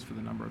schools for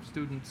the number of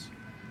students,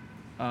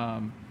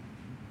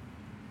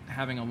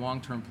 having a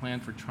long-term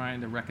plan for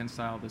trying to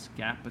reconcile this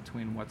gap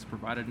between what's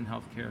provided in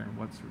healthcare and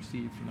what's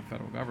received from the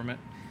federal government,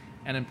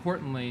 and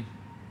importantly,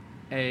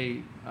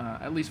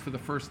 at least for the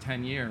first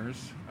 10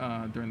 years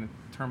during the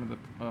term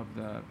of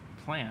the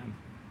plan,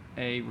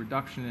 a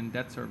reduction in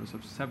debt service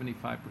of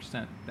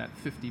 75%, that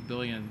 $50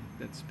 billion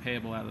that's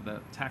payable out of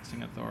the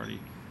taxing authority,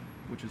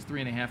 which is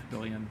 $3.5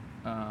 billion.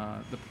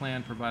 The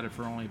plan provided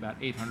for only about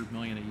 $800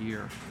 million a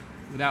year,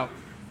 without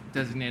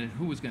designating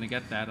who was going to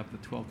get that of the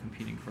 12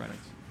 competing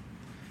credits.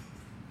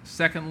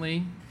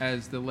 Secondly,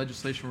 as the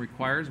legislation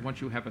requires,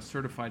 once you have a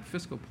certified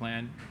fiscal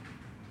plan,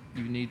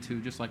 you need to,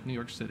 just like New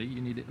York City,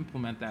 you need to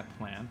implement that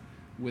plan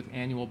with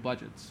annual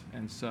budgets.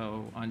 And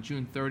so on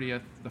June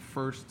 30th, the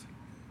first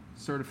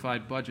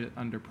certified budget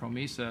under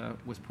PROMESA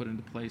was put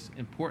into place,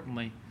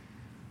 importantly,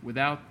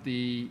 without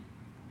the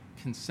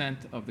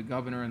consent of the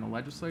governor and the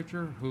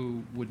legislature,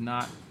 who would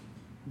not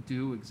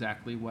do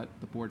exactly what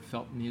the board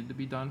felt needed to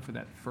be done for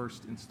that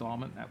first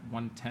installment, at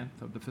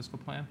 1/10 of the fiscal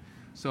plan.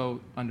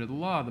 So under the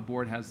law, the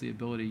board has the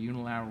ability to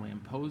unilaterally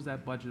impose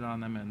that budget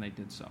on them, and they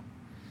did so.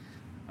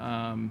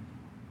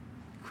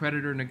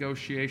 Creditor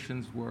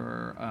negotiations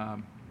were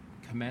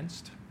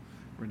commenced.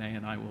 Renee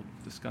and I will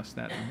discuss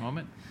that in a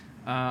moment.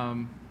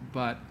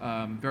 But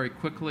very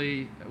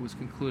quickly, it was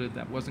concluded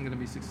that wasn't going to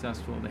be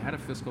successful. They had a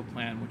fiscal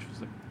plan, which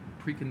was a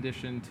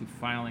precondition to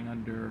filing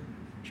under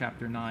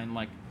Chapter 9,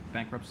 like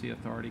bankruptcy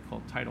authority,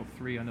 called Title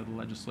III under the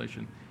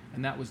legislation.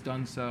 And that was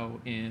done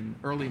so in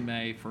early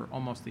May for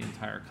almost the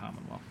entire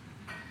Commonwealth.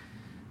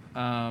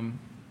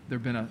 There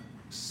have been a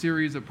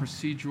series of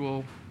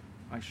procedural,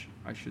 I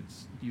should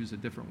use a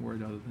different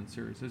word other than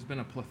series. There's been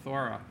a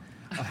plethora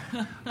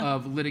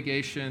of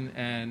litigation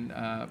and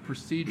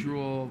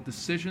procedural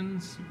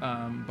decisions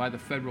by the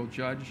federal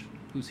judge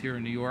who's here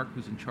in New York,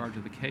 who's in charge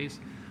of the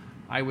case.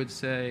 I would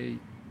say,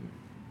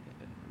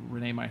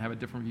 Renee might have a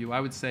different view,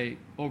 I would say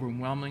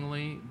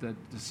overwhelmingly the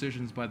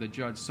decisions by the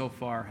judge so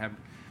far have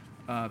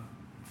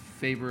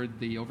favored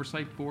the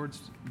Oversight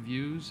Board's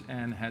views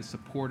and has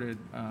supported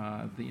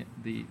the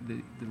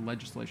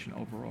legislation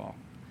overall.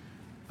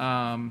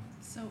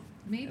 So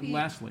maybe.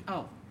 Lastly.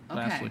 Oh,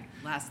 okay.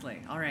 Lastly.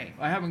 All right.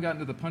 I haven't gotten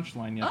to the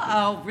punchline yet.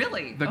 Oh,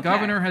 really? The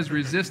governor has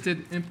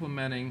resisted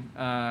implementing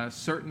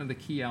certain of the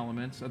key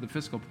elements of the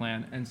fiscal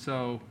plan, and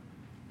so,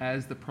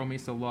 as the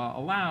PROMESA law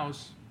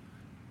allows,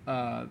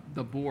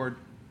 the board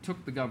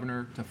took the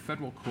governor to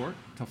federal court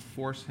to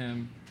force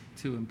him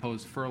to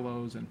impose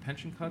furloughs and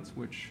pension cuts,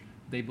 which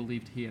they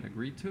believed he had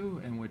agreed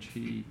to and which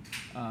he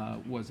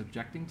was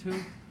objecting to.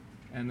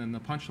 And then the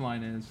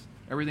punchline is,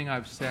 everything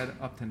I've said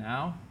up to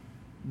now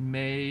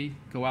may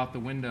go out the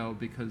window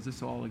because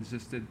this all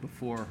existed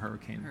before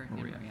Hurricane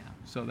Maria.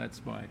 So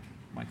that's my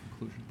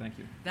conclusion. Thank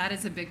you. That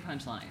is a big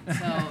punchline.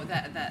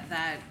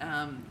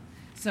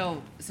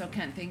 So So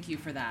Kent, thank you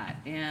for that.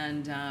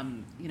 And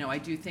I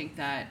do think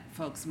that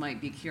folks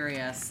might be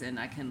curious, and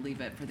I can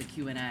leave it for the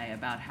Q&A,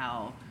 about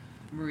how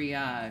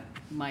Maria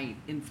might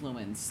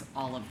influence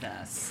all of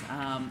this.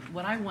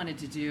 What I wanted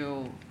to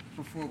do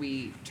before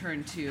we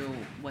turn to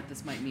what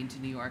this might mean to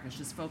New York is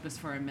just focus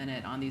for a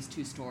minute on these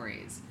two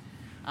stories.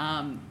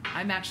 I'm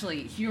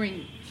actually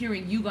hearing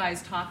you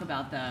guys talk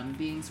about them,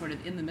 being sort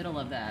of in the middle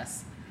of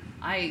this.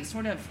 I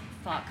sort of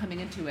thought coming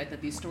into it that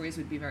these stories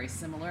would be very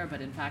similar,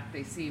 but in fact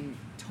they seem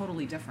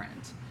totally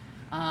different.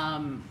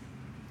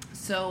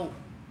 So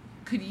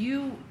could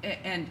you,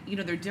 and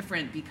they're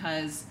different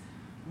because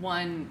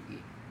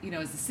one,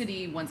 is a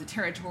city, one's a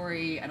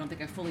territory. I don't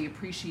think I fully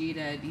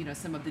appreciated,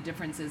 some of the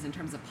differences in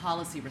terms of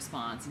policy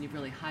response, and you've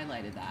really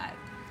highlighted that.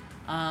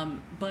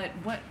 But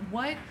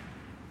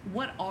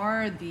what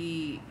are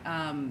the,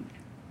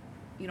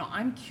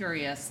 I'm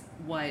curious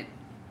what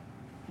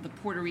the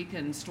Puerto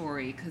Rican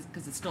story,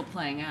 because it's still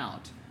playing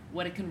out,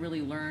 what it can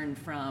really learn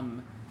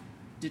from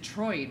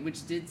Detroit,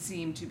 which did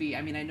seem to be,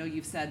 I know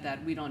you've said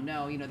that we don't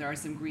know, there are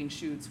some green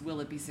shoots, will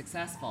it be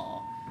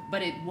successful?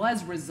 But it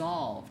was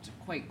resolved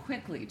quite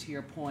quickly, to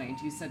your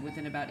point. You said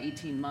within about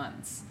 18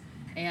 months.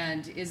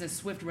 And is a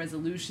swift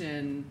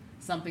resolution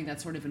something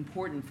that's sort of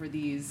important for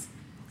these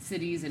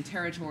cities and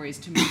territories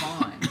to move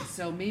on?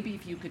 So maybe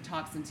if you could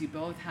talk, since you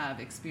both have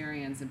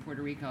experience in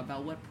Puerto Rico,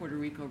 about what Puerto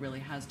Rico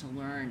really has to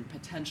learn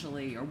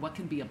potentially, or what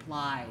can be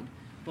applied,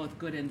 both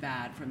good and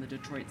bad, from the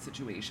Detroit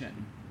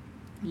situation.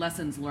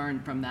 Lessons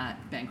learned from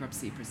that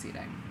bankruptcy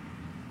proceeding.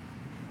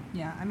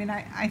 Yeah,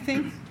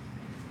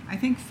 I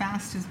think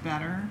fast is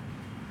better,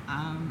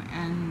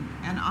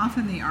 and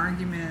often the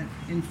argument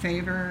in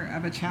favor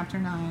of a Chapter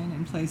 9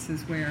 in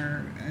places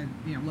where,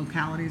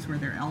 localities where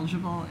they're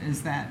eligible,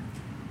 is that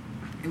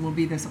it will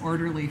be this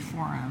orderly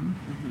forum,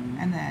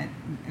 and that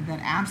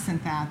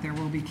absent that there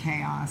will be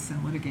chaos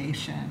and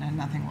litigation and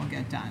nothing will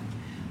get done.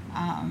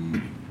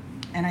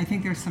 And I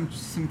think there's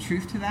some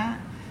truth to that,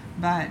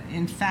 but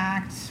in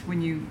fact,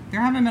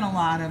 there haven't been a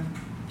lot of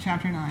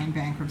Chapter 9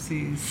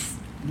 bankruptcies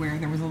where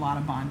there was a lot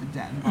of bonded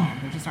debt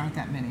involved. There just aren't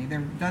that many. There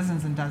are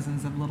dozens and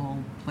dozens of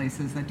little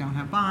places that don't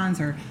have bonds,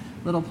 or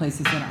little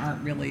places that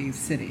aren't really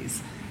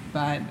cities.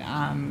 But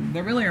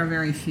there really are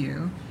very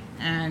few.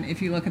 And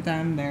if you look at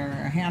them, there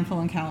are a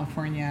handful in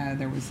California.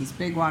 There was this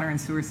big water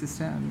and sewer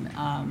system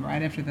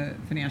right after the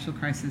financial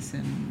crisis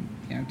in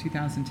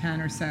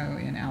 2010 or so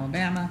in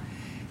Alabama.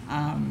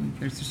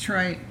 There's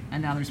Detroit,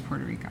 and now there's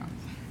Puerto Rico.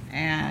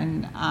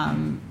 And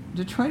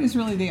Detroit is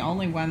really the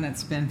only one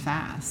that's been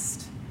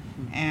fast.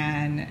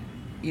 And,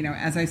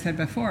 as I said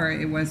before,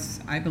 it was,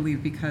 I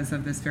believe, because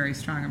of this very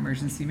strong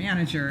emergency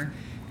manager.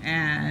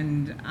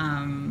 And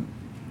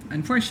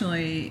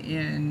unfortunately,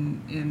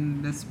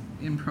 in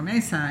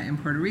PROMESA in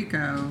Puerto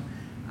Rico,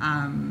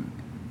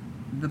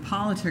 the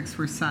politics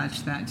were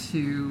such that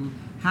to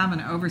have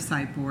an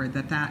oversight board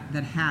that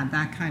had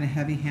that kind of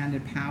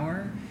heavy-handed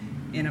power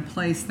in a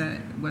place that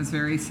was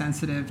very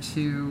sensitive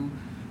to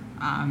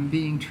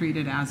being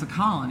treated as a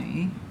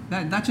colony,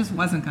 that just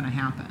wasn't going to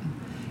happen.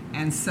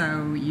 And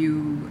so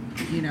you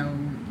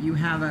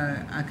have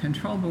a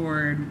control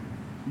board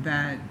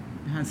that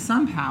has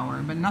some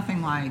power, but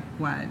nothing like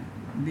what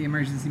the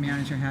emergency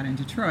manager had in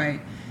Detroit.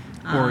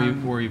 Or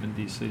even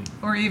D.C.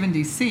 Or even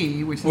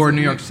D.C., which is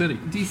New York City.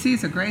 D.C.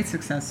 is a great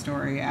success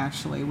story,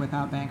 actually,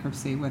 without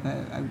bankruptcy, with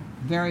a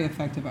very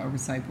effective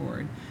oversight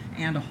board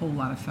and a whole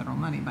lot of federal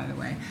money, by the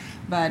way.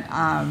 But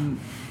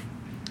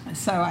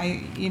so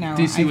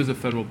D.C. was a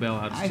federal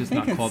bailout. It's just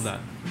not called that.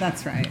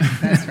 That's right.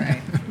 That's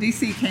right.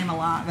 D.C. came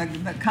along.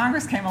 The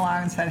Congress came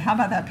along and said, "How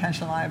about that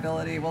pension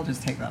liability? We'll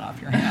just take that off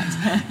your hands."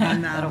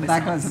 And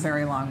that goes a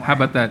very long way. How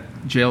about that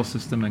jail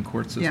system and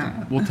court system?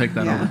 Yeah. We'll take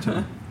that over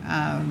too.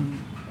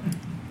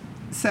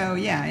 So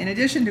in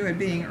addition to it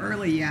being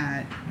early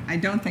yet, I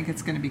don't think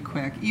it's going to be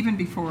quick, even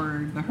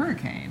before the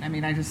hurricane. I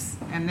mean,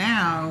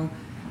 now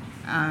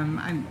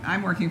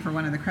I'm working for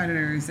one of the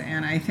creditors,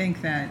 and I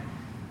think that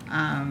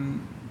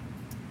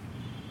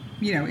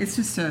it's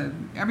just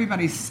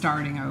everybody's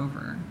starting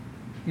over.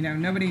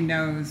 Nobody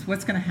knows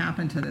what's going to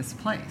happen to this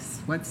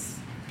place.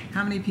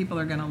 How many people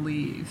are going to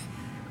leave?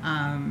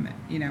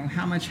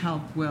 How much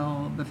help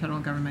will the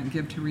federal government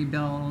give to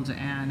rebuild,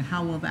 and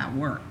how will that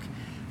work?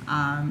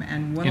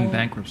 And in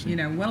bankruptcy,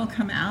 what'll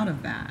come out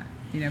of that?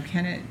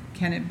 Can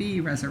it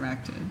be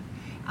resurrected?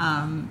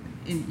 I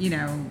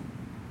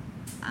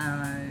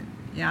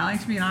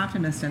like to be an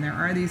optimist, and there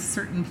are these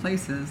certain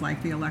places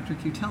like the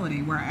electric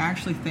utility where I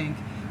actually think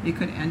it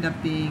could end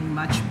up being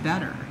much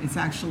better. It's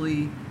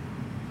actually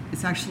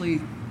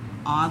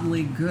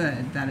oddly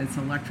good that its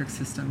electric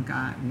system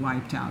got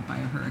wiped out by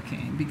a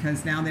hurricane,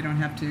 because now they don't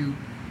have to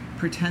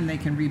pretend they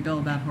can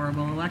rebuild that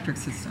horrible electric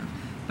system.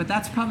 But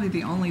that's probably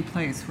the only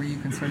place where you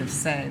can sort of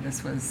say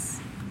this was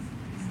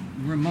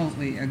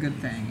remotely a good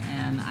thing.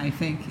 And I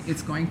think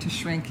it's going to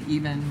shrink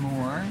even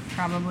more,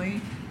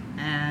 probably.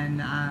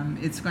 And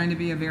it's going to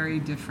be a very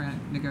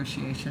different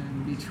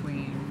negotiation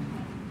between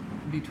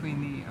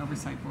the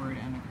oversight board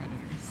and the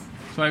creditors.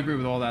 So I agree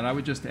with all that. I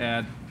would just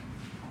add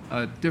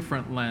a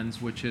different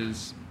lens, which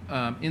is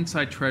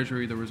inside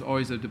Treasury, there was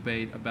always a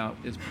debate about,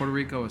 is Puerto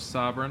Rico a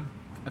sovereign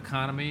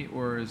economy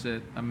or is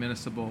it a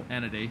municipal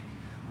entity?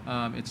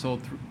 It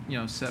sold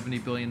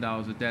 $70 billion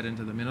of debt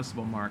into the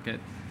municipal market,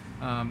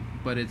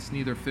 but it's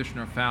neither fish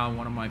nor fowl.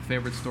 One of my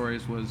favorite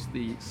stories was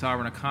the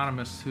sovereign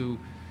economists who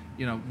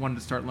wanted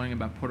to start learning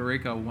about Puerto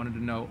Rico, wanted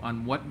to know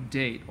on what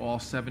date all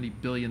 $70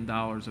 billion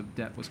of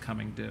debt was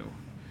coming due.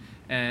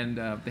 And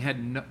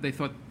they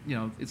thought,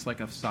 it's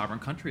like a sovereign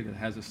country that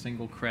has a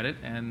single credit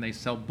and they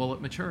sell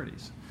bullet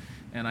maturities.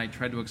 And I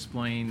tried to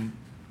explain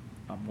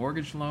a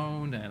mortgage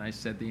loan, and I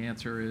said the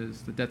answer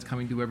is the debt's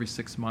coming due every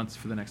 6 months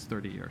for the next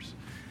 30 years.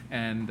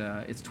 And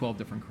it's 12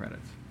 different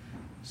credits.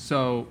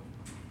 So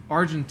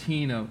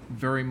Argentina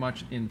very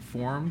much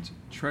informed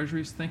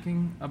Treasury's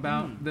thinking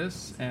about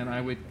this, and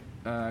I would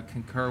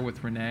concur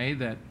with Renee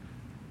that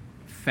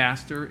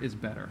faster is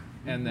better,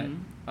 and that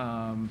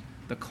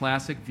the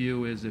classic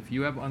view is if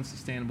you have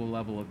unsustainable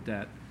level of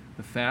debt,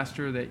 the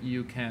faster that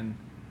you can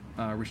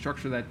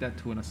restructure that debt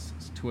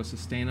to a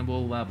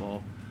sustainable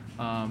level,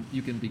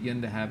 you can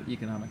begin to have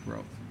economic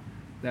growth.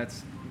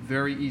 That's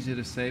very easy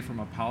to say from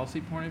a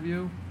policy point of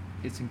view.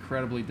 It's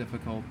incredibly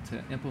difficult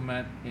to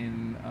implement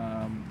in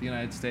the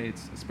United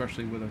States,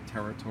 especially with a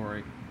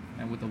territory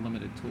and with the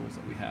limited tools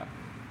that we have.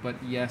 But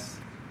yes,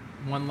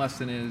 one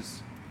lesson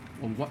is,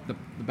 what the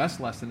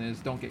best lesson is,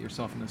 don't get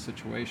yourself in this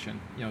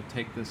situation.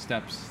 Take the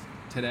steps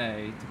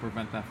today to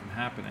prevent that from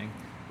happening,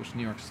 which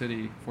New York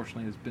City,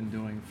 fortunately, has been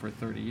doing for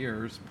 30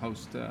 years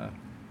post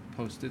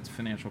its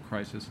financial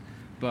crisis.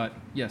 But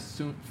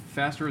yes,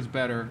 faster is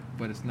better,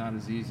 but it's not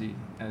as easy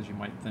as you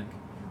might think.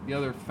 The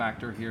other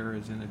factor here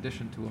is, in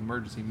addition to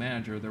emergency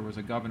manager, there was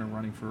a governor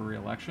running for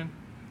re-election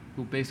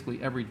who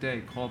basically every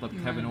day called up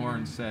Kevin Orr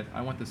and said, "I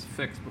want this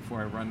fixed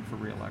before I run for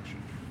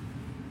re-election."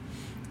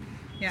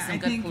 Yeah, Some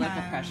good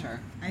political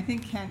pressure. I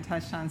think Kent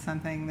touched on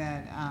something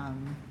that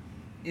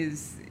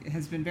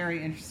has been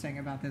very interesting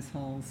about this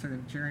whole sort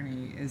of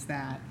journey, is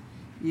that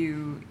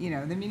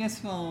the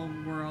municipal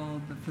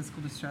world, the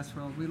fiscal distress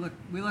world,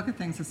 we look at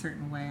things a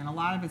certain way, and a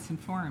lot of it's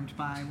informed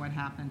by what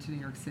happened to New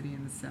York City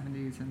in the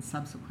 70s and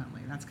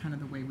subsequently. That's kind of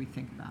the way we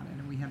think about it.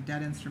 And we have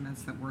debt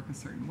instruments that work a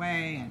certain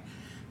way, and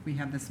we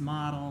have this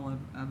model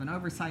of an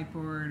oversight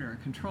board or a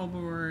control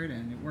board,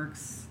 and it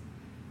works,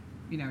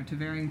 to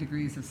varying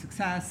degrees of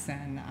success.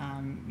 And,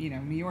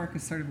 New York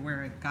is sort of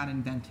where it got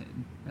invented,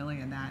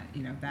 really, and that,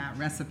 that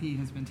recipe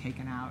has been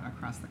taken out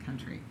across the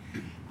country.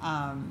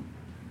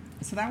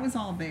 So that was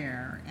all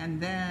there.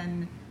 And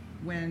then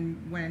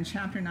when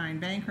Chapter 9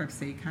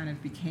 bankruptcy kind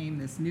of became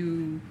this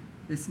new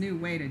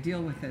way to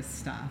deal with this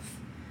stuff,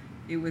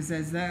 it was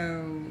as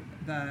though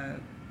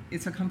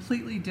it's a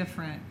completely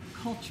different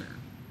culture,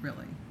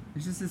 really.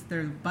 There's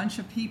a bunch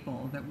of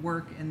people that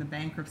work in the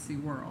bankruptcy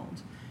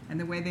world, and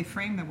the way they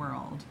frame the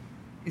world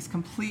is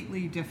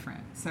completely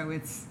different. So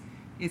it's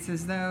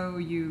as though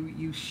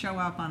you show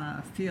up on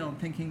a field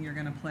thinking you're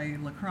going to play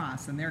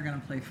lacrosse and they're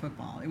going to play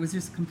football. It was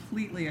just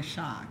completely a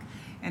shock.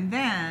 And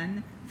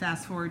then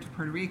fast forward to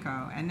Puerto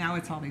Rico, and now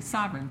it's all these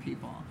sovereign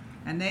people,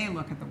 and they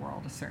look at the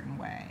world a certain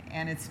way.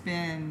 And it's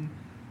been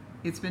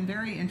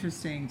very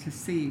interesting to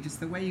see just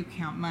the way you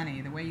count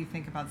money, the way you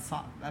think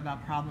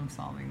about problem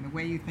solving, the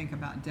way you think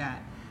about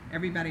debt.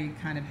 Everybody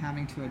kind of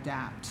having to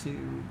adapt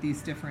to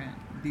these different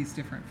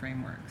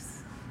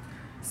frameworks.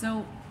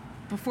 So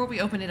before we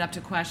open it up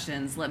to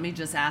questions, let me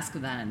just ask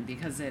then,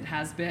 because it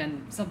has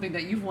been something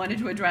that you've wanted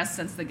to address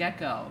since the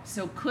get-go.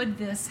 So could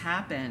this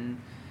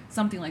happen,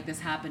 something like this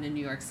happen in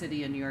New York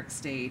City and New York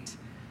State?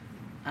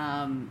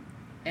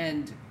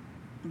 And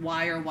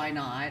why or why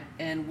not?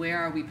 And where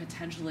are we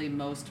potentially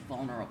most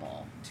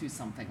vulnerable to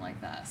something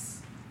like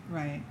this?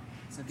 Right.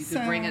 So if you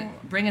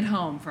could bring it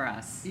home for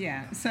us.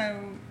 Yeah.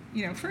 So,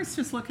 first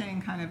just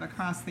looking kind of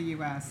across the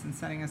U.S. and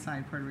setting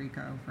aside Puerto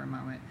Rico for a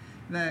moment,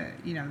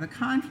 the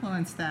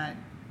confluence that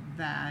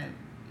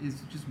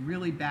is just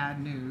really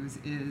bad news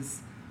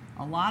is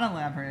a lot of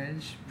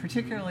leverage,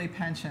 particularly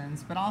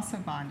pensions, but also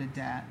bonded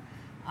debt,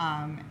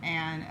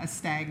 and a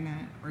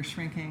stagnant or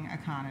shrinking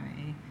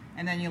economy.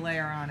 And then you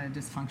layer on a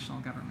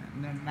dysfunctional government,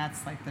 and then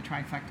that's like the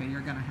trifecta.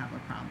 You're going to have a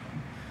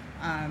problem.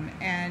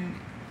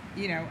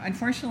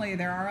 Unfortunately,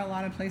 there are a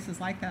lot of places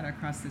like that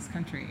across this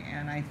country,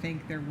 and I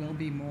think there will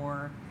be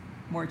more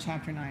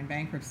Chapter 9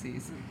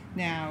 bankruptcies.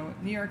 Now,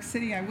 New York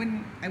City, I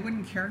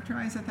wouldn't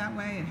characterize it that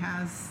way. It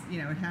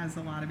has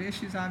a lot of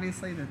issues,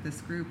 obviously, that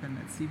this group and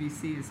that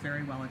CBC is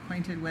very well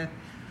acquainted with.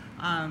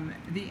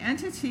 The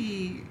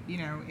entity,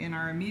 in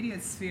our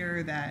immediate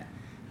sphere that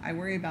I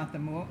worry about the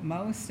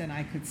most, and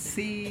I could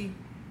see,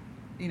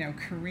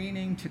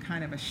 careening to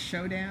kind of a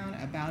showdown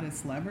about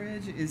its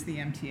leverage, is the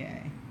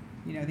MTA.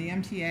 The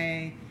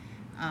MTA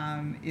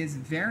is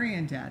very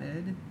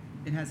indebted.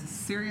 It has a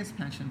serious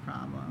pension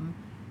problem.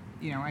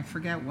 I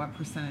forget what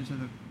percentage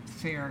of the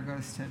fare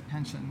goes to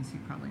pensions. You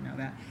probably know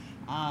that.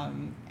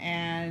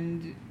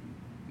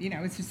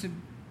 It's just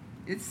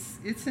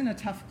it's in a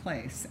tough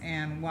place.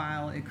 And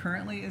while it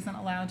currently isn't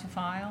allowed to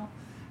file,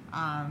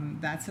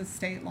 that's a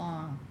state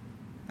law.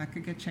 That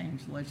could get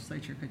changed. The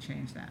legislature could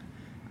change that.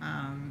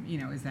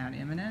 Is that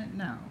imminent?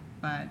 No.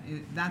 But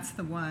that's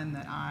the one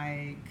that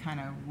I kind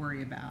of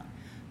worry about.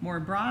 More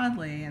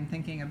broadly, and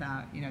thinking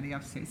about, the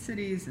upstate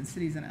cities and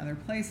cities in other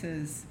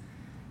places,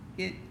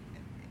 it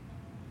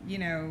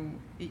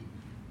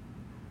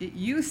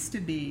used to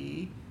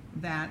be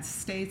that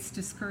states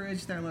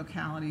discouraged their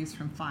localities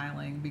from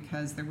filing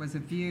because there was a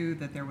view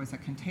that there was a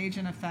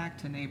contagion effect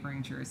to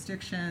neighboring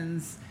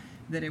jurisdictions,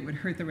 that it would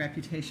hurt the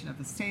reputation of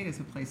the state as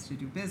a place to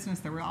do business.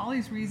 There were all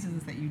these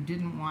reasons that you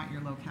didn't want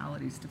your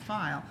localities to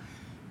file.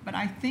 But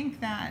I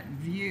think that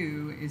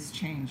view is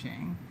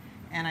changing.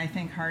 And I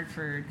think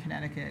Hartford,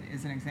 Connecticut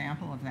is an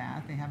example of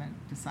that. They haven't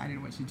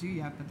decided what to do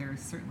yet, but they're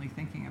certainly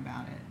thinking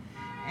about it.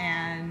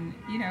 And,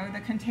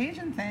 the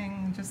contagion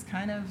thing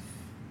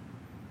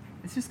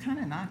it's just kind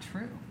of not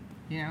true.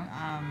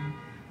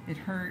 It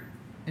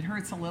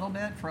hurts a little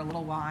bit for a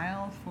little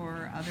while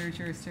for other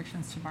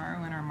jurisdictions to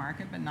borrow in our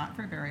market, but not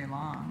for very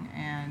long.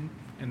 And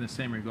in the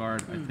same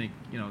regard, I think,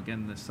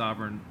 again, the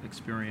sovereign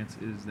experience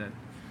is that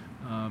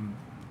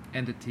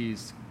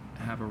entities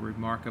have a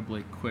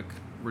remarkably quick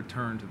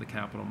return to the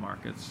capital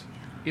markets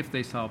if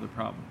they solve the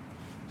problem.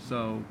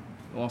 So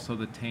also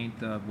the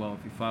taint of, well,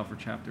 if you file for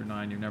Chapter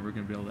 9, you're never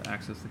going to be able to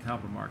access the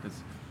capital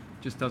markets,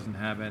 just doesn't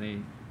have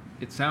any.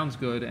 It sounds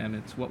good and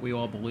it's what we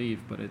all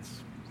believe, but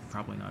it's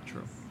probably not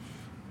true.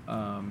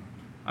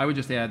 I would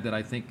just add that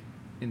I think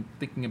in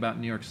thinking about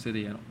New York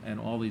City and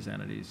all these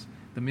entities,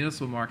 the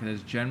municipal market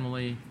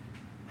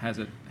has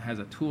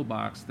a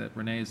toolbox that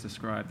Renee has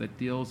described that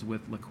deals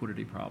with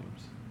liquidity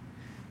problems.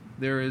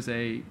 There is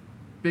a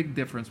big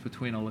difference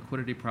between a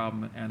liquidity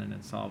problem and an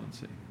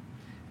insolvency.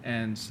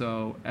 And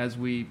so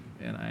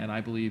and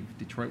I believe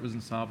Detroit was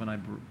insolvent,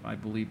 I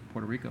believe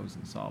Puerto Rico is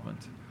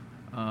insolvent.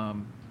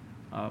 I'm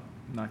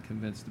not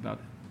convinced about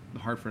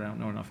Hartford, I don't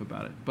know enough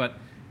about it.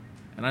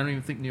 And I don't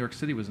even think New York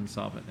City was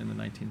insolvent in the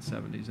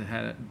 1970s. It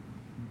had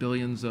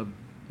billions of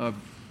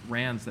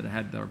rands that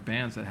had, or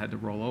bands that had to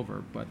roll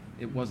over, but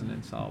it wasn't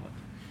insolvent.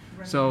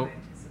 Rental So,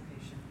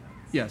 anticipation.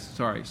 Yes,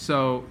 sorry.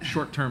 So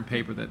short-term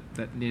paper that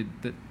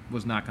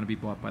was not going to be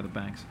bought by the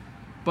banks.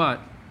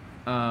 But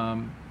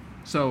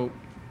so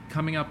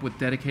coming up with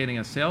dedicating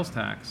a sales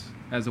tax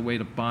as a way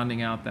to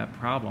bonding out that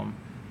problem,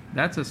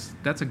 that's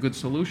a good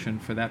solution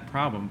for that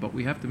problem. But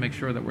we have to make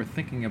sure that we're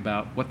thinking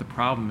about what the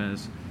problem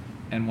is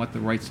and what the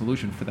right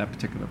solution for that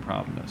particular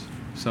problem is.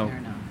 So. Fair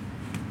enough.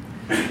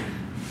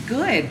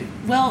 Good.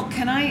 Well,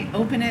 can I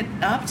open it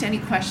up to any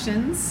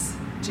questions,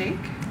 Jake?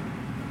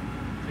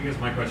 I guess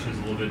my question is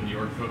a little bit New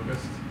York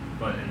focused,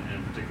 but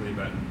and particularly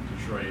about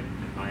Detroit.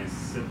 In my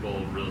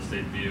simple real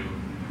estate view,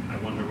 I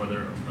wonder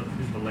whether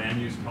is the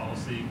land use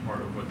policy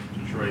part of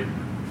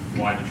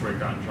why Detroit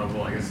got in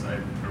trouble. I guess I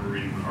remember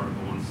reading an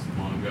article once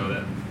long ago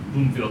that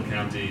Bloomfield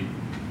County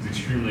is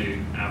extremely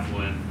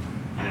affluent,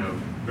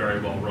 very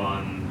well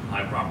run,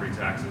 high property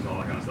taxes, all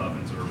that kind of stuff,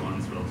 and sort of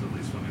runs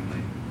relatively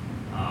swimmingly.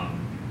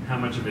 How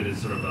much of it is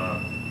sort of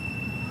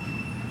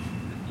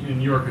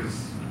New York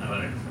is,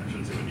 I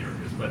shouldn't say what New York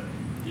is, but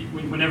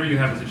whenever you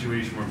have a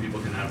situation where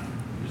people can have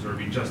sort of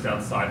be just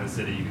outside the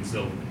city, you can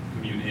still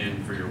commute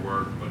in for your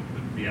work, but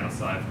be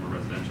outside from a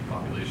residential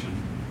population.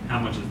 How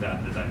much is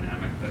that the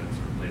dynamic that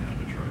sort of played out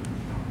in Detroit?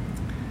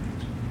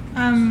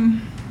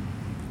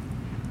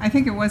 I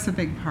think it was a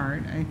big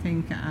part. I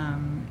think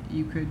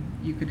you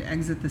could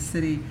exit the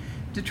city.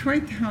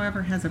 Detroit,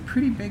 however, has a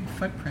pretty big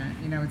footprint.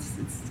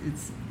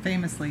 It's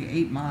famously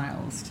 8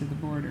 miles to the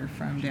border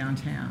from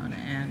downtown,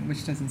 and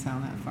which doesn't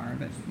sound that far,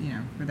 but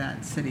for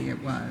that city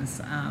it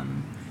was.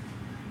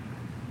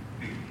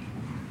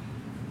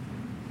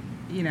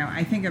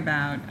 I think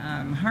about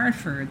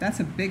Hartford. That's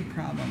a big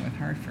problem with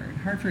Hartford.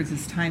 Hartford's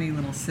this tiny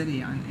little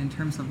city in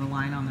terms of the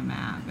line on the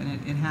map,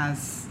 and it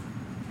has.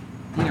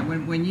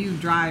 When you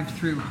drive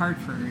through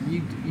Hartford,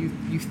 you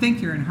think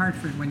you're in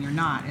Hartford when you're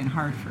not in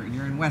Hartford.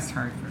 You're in West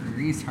Hartford or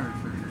East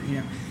Hartford.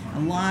 A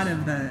lot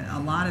of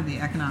the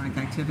economic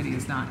activity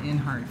is not in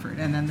Hartford.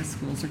 And then the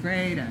schools are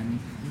great, and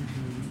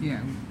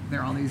there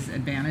are all these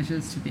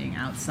advantages to being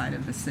outside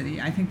of the city.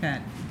 I think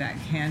that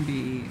can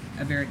be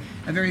a very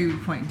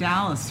good point.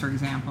 Dallas, for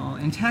example,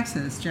 in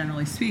Texas,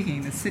 generally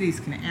speaking, the cities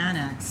can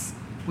annex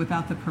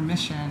without the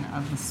permission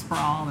of the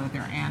sprawl that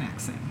they're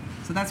annexing.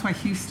 So that's why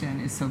Houston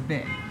is so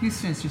big.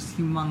 Houston is just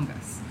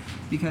humongous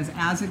because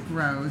as it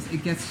grows,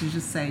 it gets to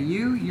just say,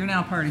 you're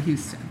now part of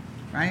Houston,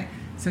 right?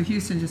 So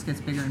Houston just gets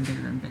bigger and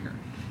bigger and bigger.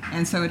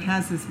 And so it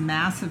has this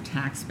massive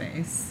tax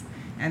base,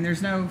 and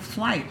there's no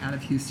flight out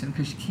of Houston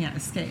because you can't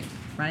escape,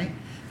 right?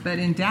 But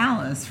in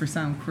Dallas, for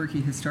some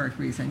quirky historic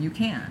reason, you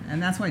can.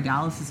 And that's why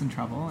Dallas is in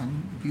trouble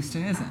and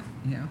Houston isn't,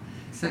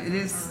 So it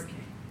is...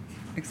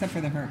 Except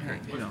for the hurricane.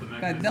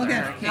 But they'll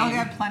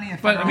get plenty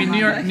of. But I mean, New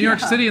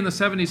York City in the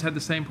 70s had the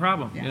same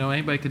problem. Yeah.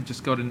 Anybody could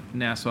just go to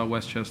Nassau,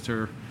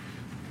 Westchester,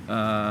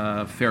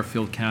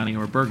 Fairfield County,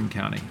 or Bergen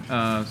County.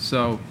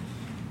 So,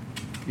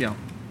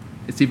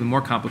 it's even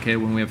more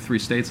complicated when we have 3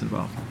 states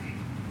involved.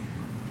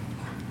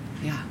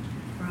 Yeah.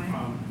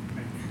 Brian.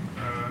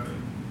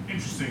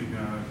 Interesting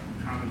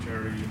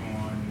commentary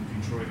on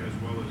Detroit as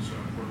well as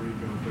Puerto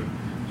Rico, but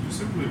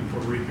specifically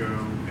Puerto Rico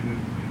and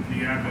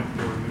the advent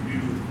or the view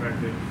of the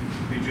fact that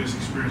they just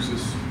experienced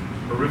this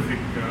horrific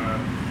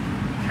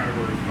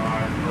Category 5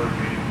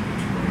 hurricane,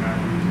 which what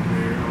happened.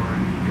 They are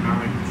in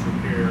economic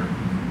disrepair.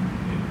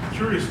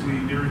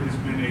 Curiously, there has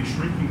been a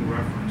shrinking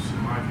reference,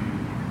 in my view,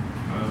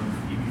 of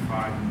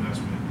EB5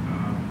 investment,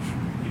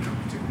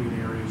 particularly in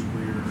areas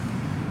where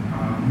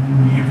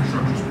the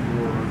infrastructure is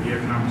poor or the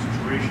economic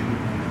situation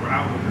or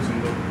outlook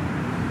doesn't look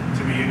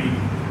to be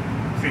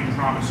anything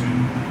promising.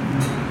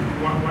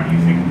 Why do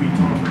you think we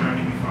talk about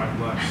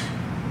EB5 less?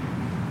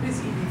 What is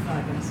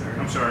EB5?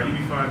 I'm sorry.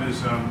 EB5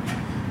 is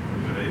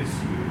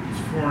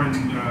it's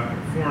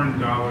foreign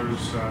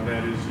dollars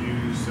that is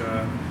used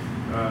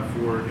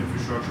for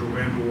infrastructure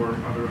and/or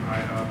other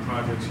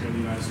projects here in the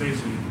United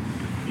States, and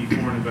the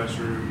foreign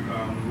investor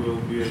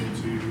will be able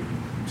to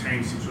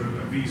obtain some sort of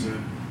a visa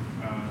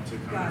to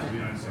come to the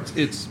United States.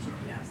 It's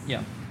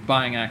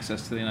buying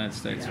access to the United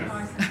States.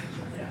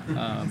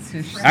 Yeah.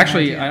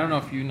 Actually, I don't know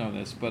if you know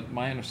this, but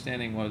my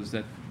understanding was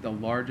that the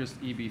largest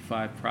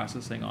EB5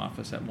 processing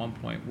office at one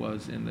point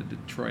was in the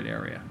Detroit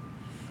area.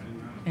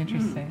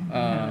 Interesting.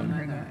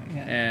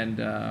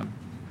 And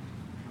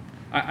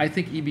I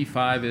think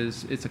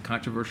EB5 it's a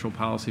controversial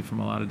policy from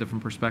a lot of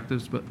different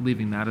perspectives, but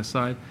leaving that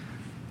aside,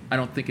 I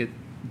don't think it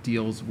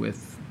deals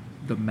with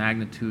the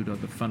magnitude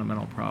of the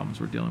fundamental problems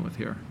we're dealing with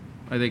here.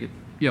 I think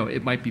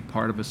it might be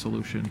part of a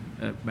solution,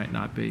 it might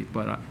not be,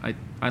 but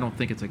I don't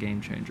think it's a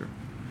game changer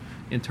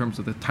in terms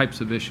of the types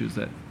of issues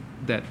that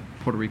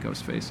Puerto Rico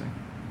is facing.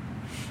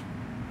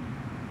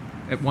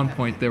 At one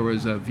point, there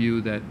was a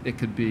view that it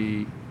could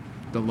be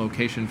the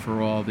location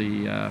for all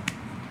the,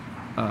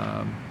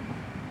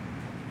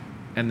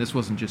 and this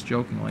wasn't just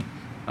jokingly,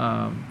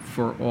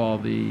 for all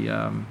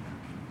the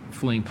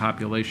fleeing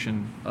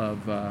population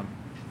of, of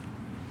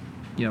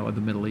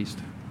the Middle East.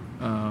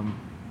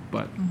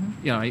 But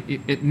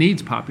it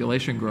needs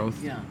population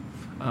growth. Yeah.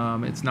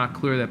 It's not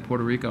clear that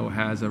Puerto Rico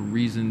has a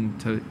reason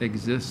to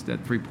exist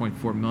at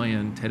 3.4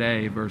 million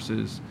today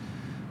versus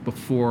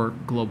before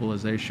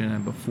globalization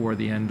and before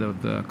the end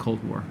of the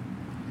Cold War.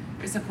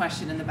 There's a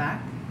question in the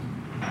back.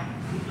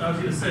 I was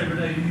going to say,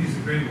 Renee, you used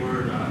a great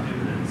word,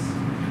 imminence.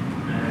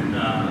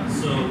 And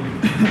so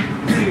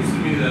it seems to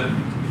me that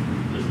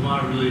there's a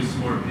lot of really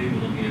smart people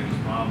looking at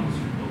these problems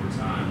over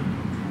time.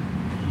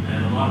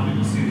 And a lot of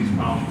people see these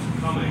problems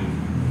coming,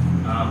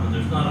 but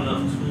there's not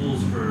enough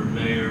tools for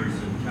mayors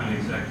and county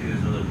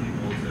executives and other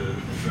people to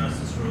address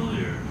this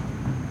earlier.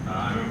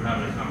 I remember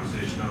having a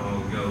conversation not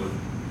long ago with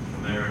a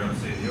mayor in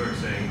upstate New York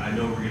saying, I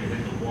know we're going to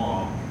hit the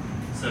wall.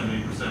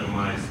 70% of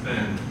my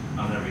spend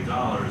on every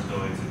dollar is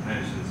going to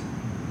pensions,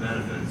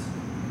 benefits.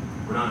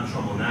 We're not in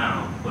trouble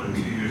now, but in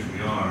 2 years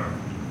we are.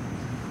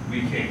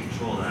 We can't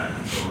control that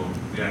until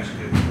we actually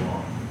hit the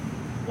wall.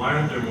 Why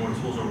aren't there more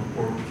tools,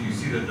 or do you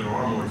see that there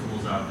are more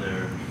tools out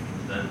there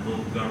that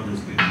local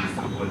governments could use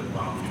to avoid the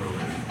problem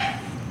earlier?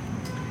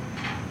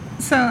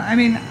 So, I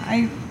mean,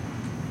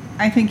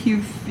 I think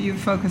you've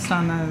focused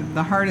on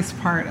the hardest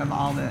part of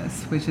all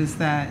this, which is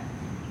that,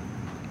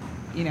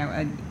 you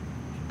know,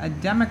 a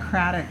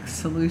democratic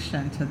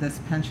solution to this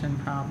pension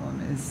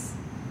problem is,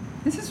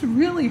 this is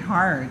really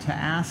hard to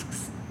ask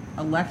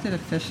elected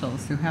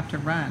officials who have to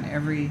run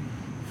every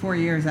 4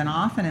 years and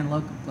often in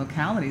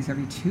localities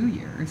every 2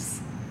 years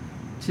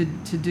to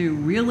do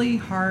really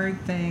hard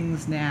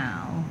things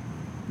now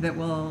that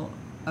will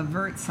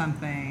avert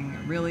something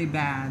really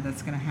bad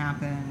that's going to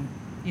happen,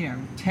 you know,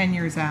 10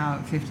 years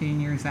out, 15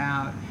 years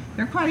out.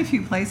 There are quite a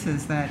few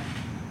places that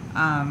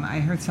I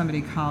heard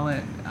somebody call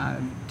it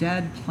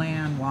dead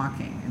plan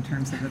walking in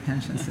terms of the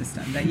pension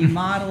system, that you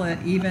model it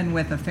even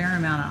with a fair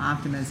amount of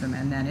optimism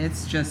and then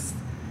it's just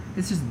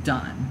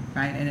done,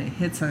 right? And it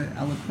hits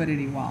a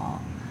liquidity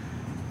wall.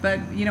 But,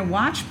 you know,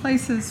 watch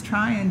places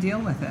try and deal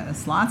with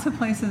this. Lots of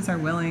places are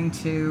willing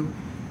to,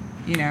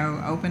 you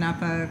know, open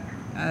up a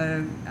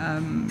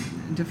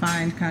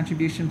defined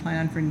contribution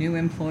plan for new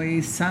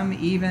employees, some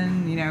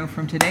even, you know,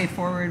 from today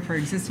forward for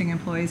existing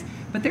employees.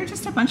 But there are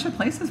just a bunch of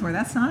places where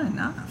that's not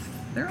enough.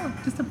 There are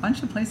just a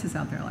bunch of places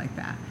out there like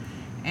that.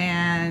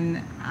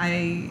 And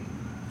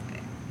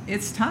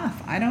it's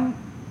tough. I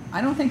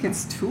don't think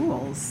it's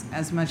tools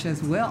as much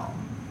as will.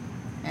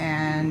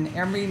 And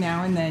every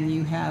now and then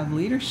you have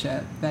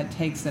leadership that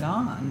takes it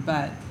on.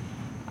 But,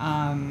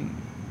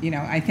 you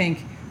know, I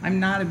think I'm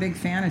not a big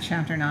fan of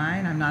Chapter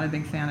 9. I'm not a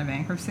big fan of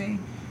bankruptcy.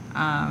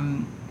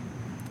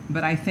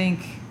 But I think,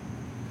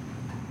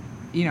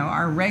 you know,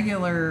 our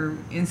regular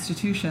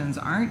institutions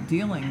aren't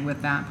dealing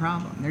with that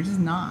problem. They're just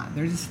not.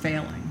 They're just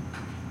failing.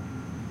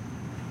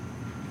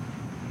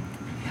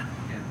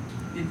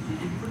 In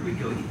Puerto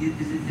Rico,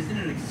 isn't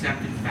it an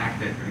accepted fact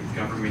that the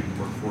government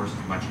workforce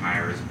is much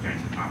higher as a percentage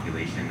of the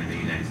population than the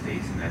United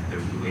States, and that the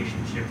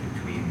relationship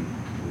between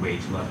the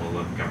wage level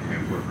of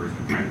government workers and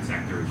the private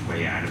sector is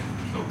way out of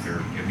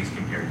kilter, at least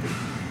compared to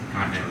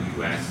continental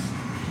U.S.?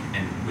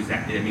 And was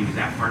that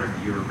part of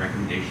your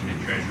recommendation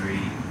in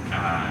Treasury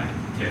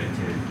to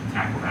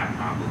tackle that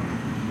problem?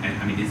 And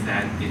I mean, is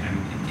that being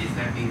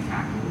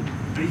tackled?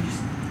 I mean,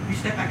 you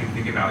step back and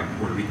think about like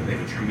Puerto Rico. They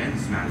have a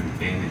tremendous amount of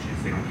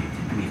advantages. They don't get,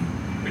 I mean,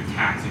 their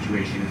tax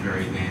situation is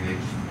very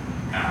advantaged.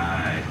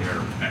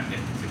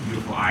 It's a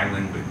beautiful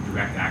island with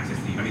direct access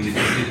to. I mean,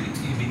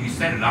 you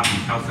set it up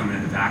and tell someone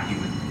in the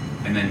vacuum,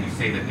 and then you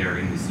say that they're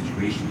in this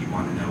situation. You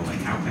want to know like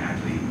how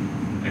badly.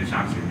 And it's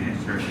obviously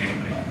administered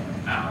anyway.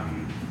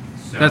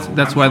 So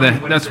That's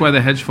why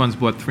the hedge funds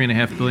bought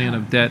 $3.5 billion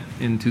of debt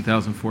in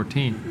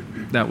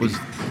 2014.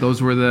 Those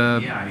were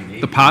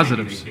the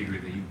positives. They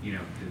figured that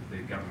the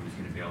government was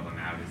going to bail them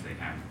out as they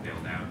have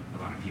bailed out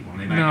a lot of people,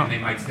 and they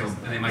might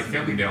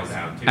still be bailed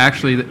out too.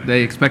 Actually,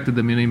 they expected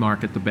the muni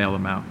market to bail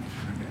them out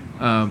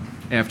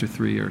after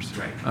 3 years.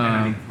 Right. And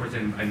I mean, of course,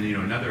 and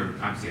another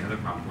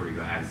problem Puerto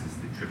Rico has is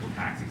the triple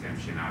tax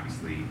exemption.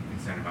 Obviously,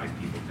 incentivize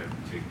people to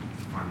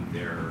fund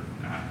their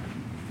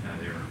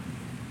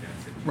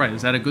Right.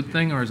 Is that a good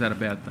thing or is that a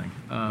bad thing?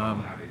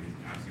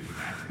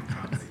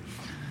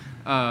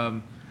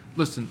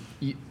 Listen,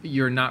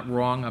 you're not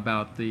wrong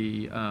about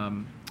the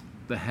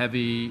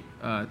heavy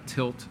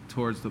tilt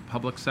towards the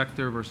public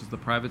sector versus the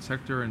private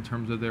sector in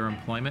terms of their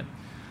employment.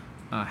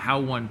 How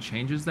one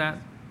changes that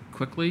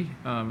quickly,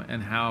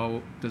 and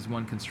how does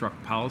one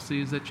construct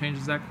policies that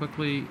changes that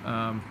quickly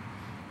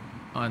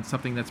on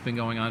something that's been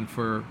going on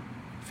for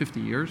 50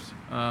 years,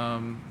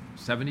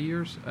 70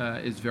 years,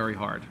 is very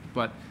hard.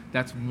 But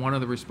that's one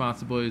of the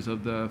responsibilities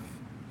of the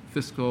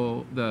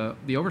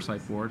the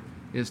oversight board,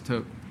 is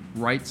to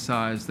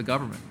right-size the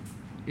government.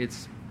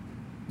 It's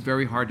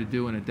very hard to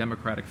do in a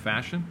democratic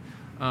fashion,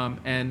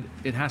 and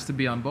it has to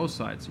be on both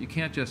sides. You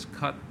can't just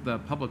cut the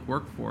public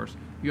workforce.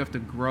 You have to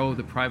grow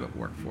the private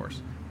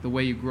workforce. The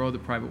way you grow the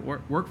private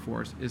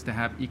workforce is to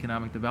have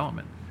economic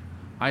development.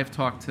 I have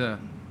talked to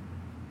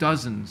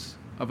dozens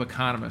of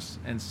economists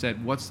and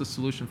said, what's the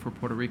solution for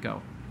Puerto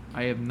Rico?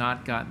 I have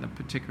not gotten a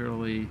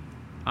particularly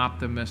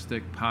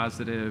optimistic,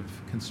 positive,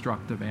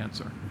 constructive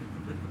answer.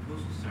 But the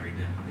proposal, sorry,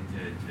 to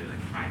like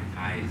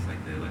privatize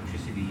like the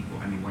electricity.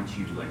 Well, I mean, once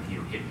you have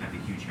a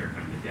huge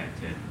haircut on the debt,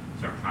 to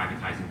start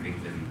privatizing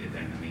things, and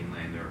then the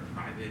mainland are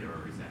private,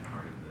 or is that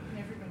part of the?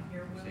 Everybody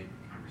here, Will? Say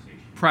conversation.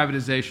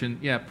 Privatization,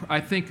 yeah. I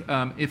think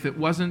if it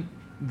wasn't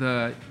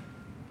the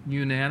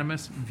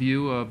unanimous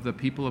view of the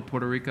people of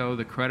Puerto Rico,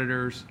 the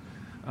creditors,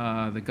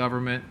 the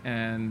government,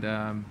 and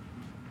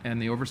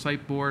the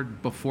oversight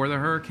board before the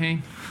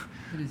hurricane,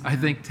 I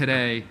think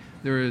today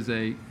there is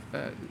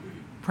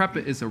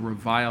PREPA is a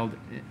reviled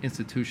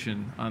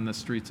institution on the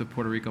streets of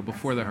Puerto Rico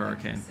before the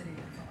hurricane.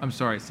 I'm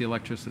sorry, it's the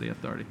Electricity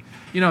Authority.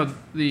 You know,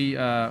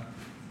 the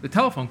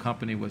telephone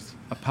company was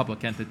a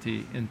public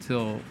entity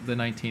until the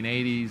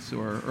 1980s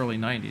or early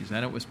 90s,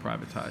 and it was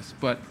privatized.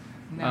 But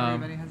Now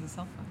everybody has a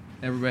cell phone.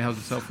 everybody has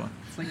a cell phone.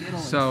 It's like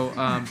Italy. So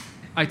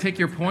I take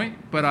your point,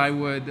 but I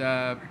would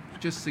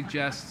just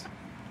suggest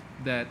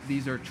that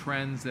these are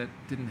trends that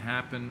didn't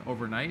happen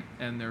overnight,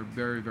 and they're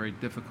very, very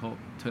difficult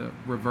to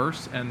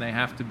reverse, and it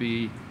has to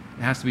be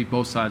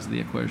both sides of the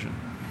equation.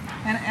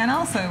 And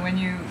also, when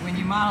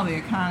you model the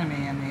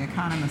economy, and the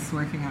economists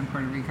working on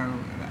Puerto Rico,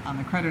 on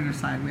the creditor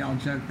side, we all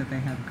joke that they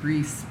have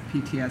Greece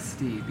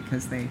PTSD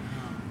because they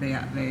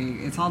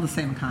it's all the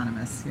same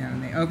economists, you know,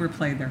 and they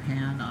overplayed their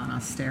hand on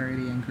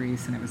austerity in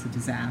Greece, and it was a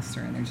disaster,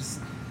 and they're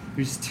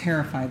just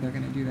terrified they're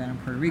going to do that in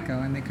Puerto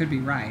Rico, and they could be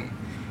right.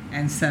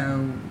 And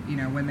so, you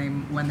know, when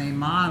they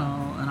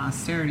model an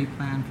austerity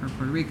plan for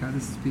Puerto Rico,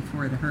 this is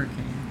before the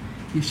hurricane,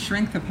 you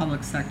shrink the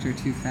public sector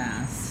too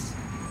fast,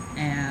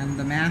 and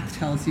the math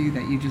tells you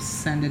that you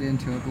just send it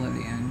into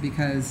oblivion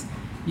because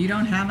you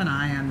don't have an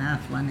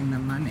IMF lending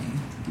them money.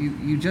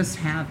 You just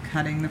have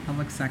cutting the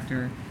public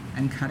sector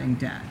and cutting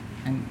debt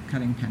and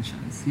cutting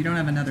pensions. You don't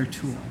have another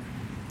tool.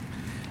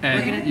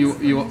 And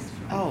you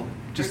Oh,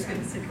 just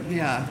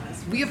yeah.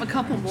 We have a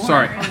couple more.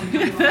 sorry.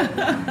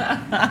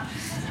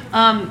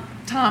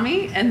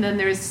 Tommy, and then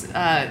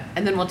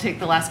and then we'll take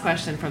the last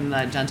question from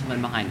the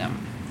gentleman behind him.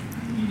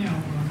 You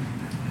know,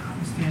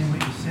 understand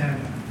what you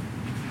said.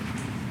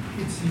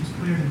 It seems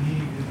clear to me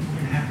that we're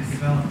going to have to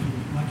develop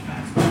much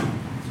faster.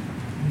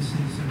 This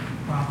is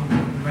probably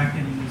the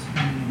reckoning is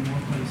coming in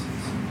more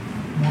places,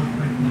 more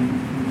quickly,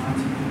 for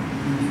lots of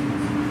different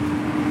reasons.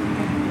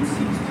 And it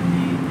seems to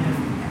me that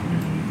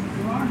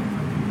there are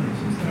other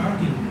places that are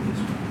dealing with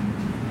this problem.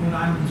 Rhode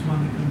Island is one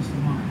that comes to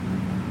mind.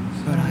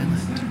 So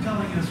instead of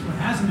telling us what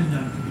hasn't been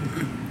done for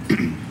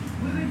 50 years,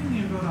 what are they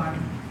doing in Rhode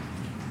Island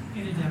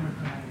in a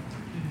democratic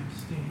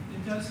state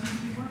that does seem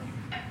to be working?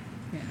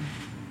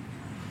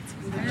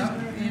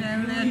 You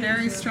know, they had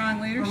very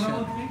strong leadership.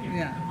 Heroic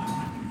figure.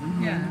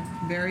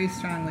 Yeah, very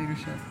strong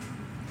leadership.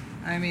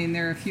 I mean,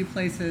 there are a few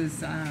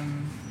places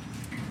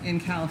in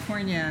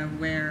California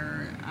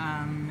where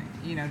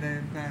you know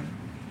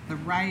the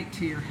right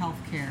to your health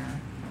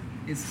care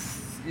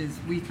is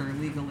weaker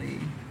legally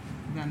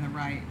than the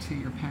right to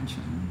your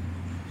pension,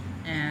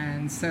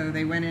 and so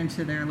they went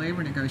into their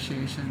labor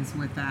negotiations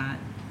with that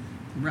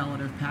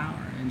relative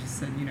power and just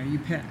said, you know, you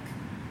pick,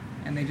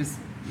 and they just,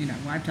 you know,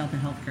 wiped out the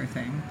healthcare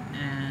thing,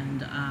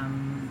 and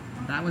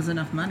that was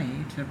enough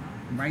money to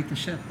right the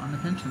ship on the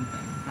pension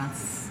thing.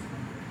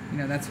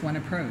 That's one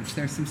approach.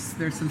 There's some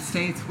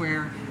states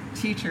where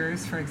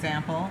teachers, for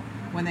example,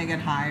 when they get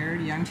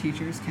hired, young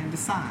teachers can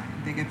decide.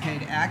 They get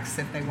paid X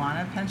if they want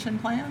a pension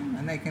plan,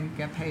 and they can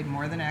get paid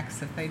more than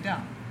X if they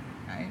don't,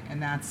 right? And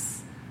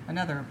that's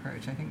another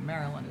approach. I think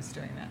Maryland is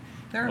doing that.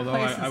 There are Although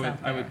places I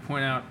out there. would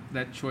point out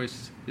that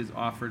choice is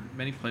offered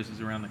many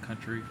places around the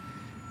country,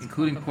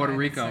 including the Puerto private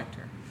Rico.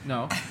 sector.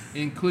 No,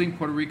 including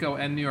Puerto Rico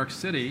and New York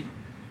City.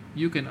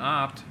 You can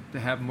opt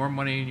to have more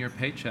money in your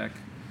paycheck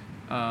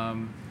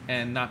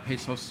and not pay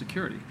Social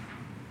Security.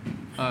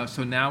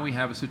 So now we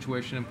have a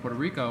situation in Puerto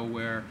Rico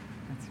where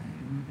That's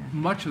right.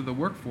 much of the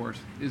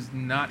workforce is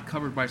not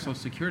covered by Social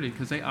Security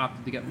because they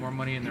opted to get more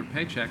money in their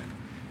paycheck,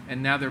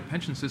 and now their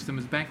pension system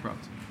is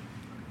bankrupt.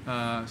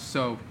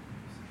 So,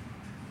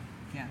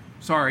 Yeah.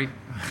 sorry.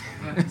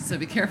 So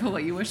be careful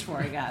what you wish for,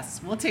 I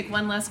guess. We'll take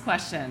one last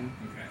question.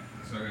 Okay,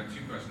 so I got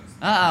two questions.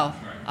 Uh-oh.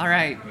 All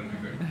right. But it'll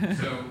be quick.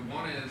 So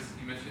one is,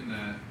 you mentioned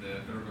that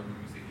the federal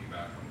government was thinking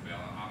about a couple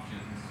bailout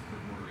options for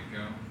Puerto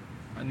Rico.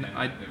 and that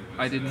there was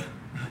I didn't.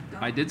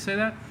 I did say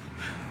that.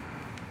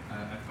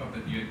 I thought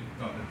that you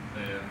thought that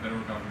the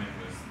federal government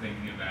was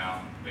thinking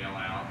about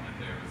bailout, and that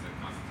there was a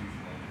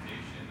constitutional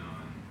limitation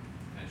on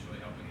potentially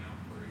helping out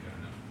Puerto Rico.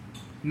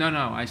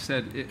 No. I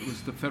said it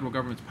was the federal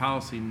government's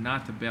policy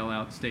not to bail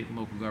out state and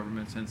local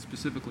governments, and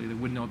specifically there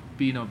would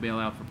be no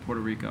bailout for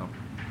Puerto Rico.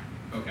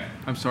 Okay.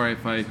 I'm sorry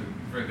if I. So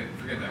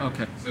forget that.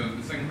 Okay. So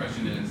the second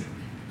question is,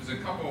 there's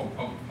a couple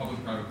of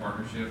public-private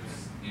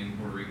partnerships in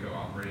Puerto Rico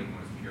operating.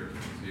 One is Pier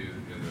 22,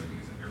 the other thing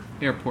is an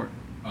airport.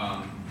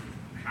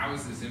 How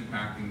is this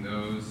impacting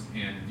those?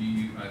 And do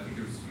you? I think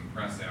there was some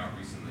press out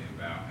recently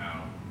about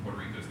how Puerto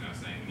Rico is now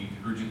saying we need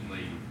to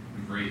urgently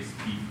embrace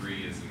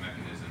P3 as a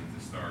mechanism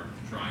to start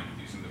trying to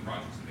do some of the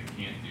projects that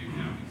they can't do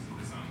now because of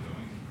this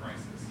ongoing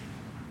crisis.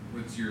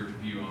 What's your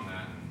view on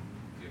that? And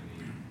do you have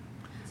any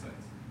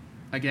insights?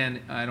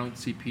 Again, I don't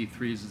see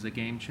P3s as a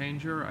game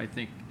changer. I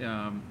think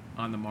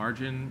on the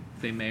margin,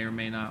 they may or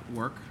may not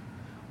work.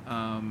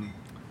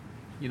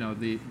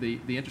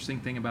 The interesting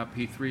thing about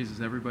P3s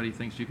is everybody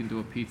thinks you can do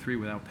a P3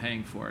 without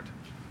paying for it.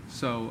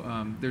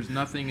 So there's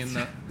nothing in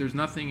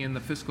the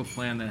fiscal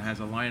plan that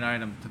has a line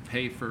item to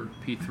pay for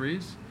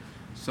P3s.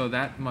 So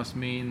that must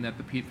mean that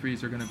the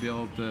P3s are going to be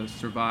able to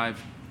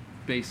survive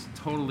based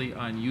totally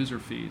on user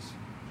fees,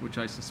 which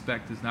I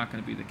suspect is not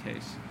going to be the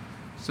case.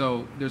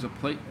 So there's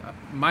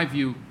my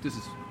view, this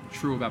is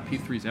true about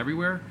P3s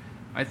everywhere.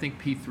 I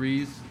think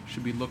P3s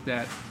should be looked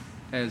at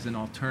as an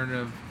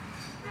alternative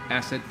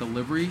asset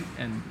delivery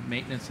and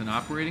maintenance and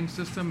operating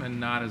system, and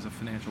not as a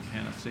financial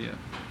panacea.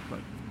 But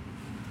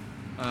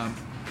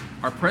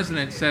our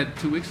president said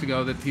 2 weeks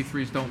ago that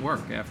P3s don't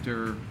work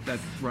after that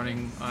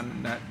running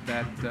on that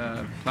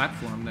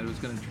platform that it was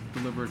going to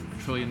deliver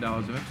 $1 trillion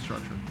of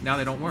infrastructure. Now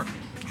they don't work.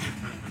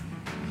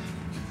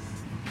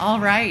 All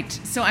right,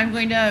 so I'm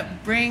going to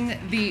bring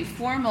the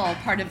formal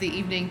part of the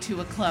evening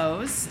to a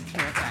close.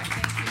 Here at back.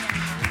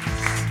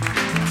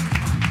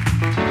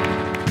 Thank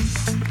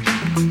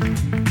you very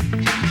much.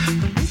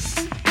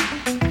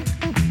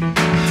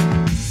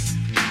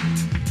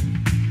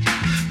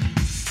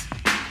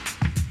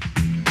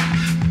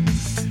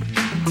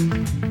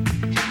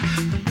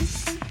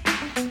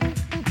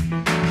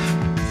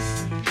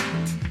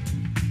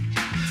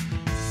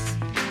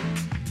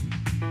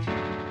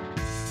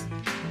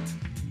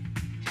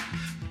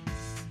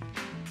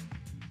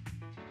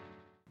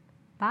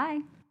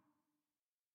 Bye.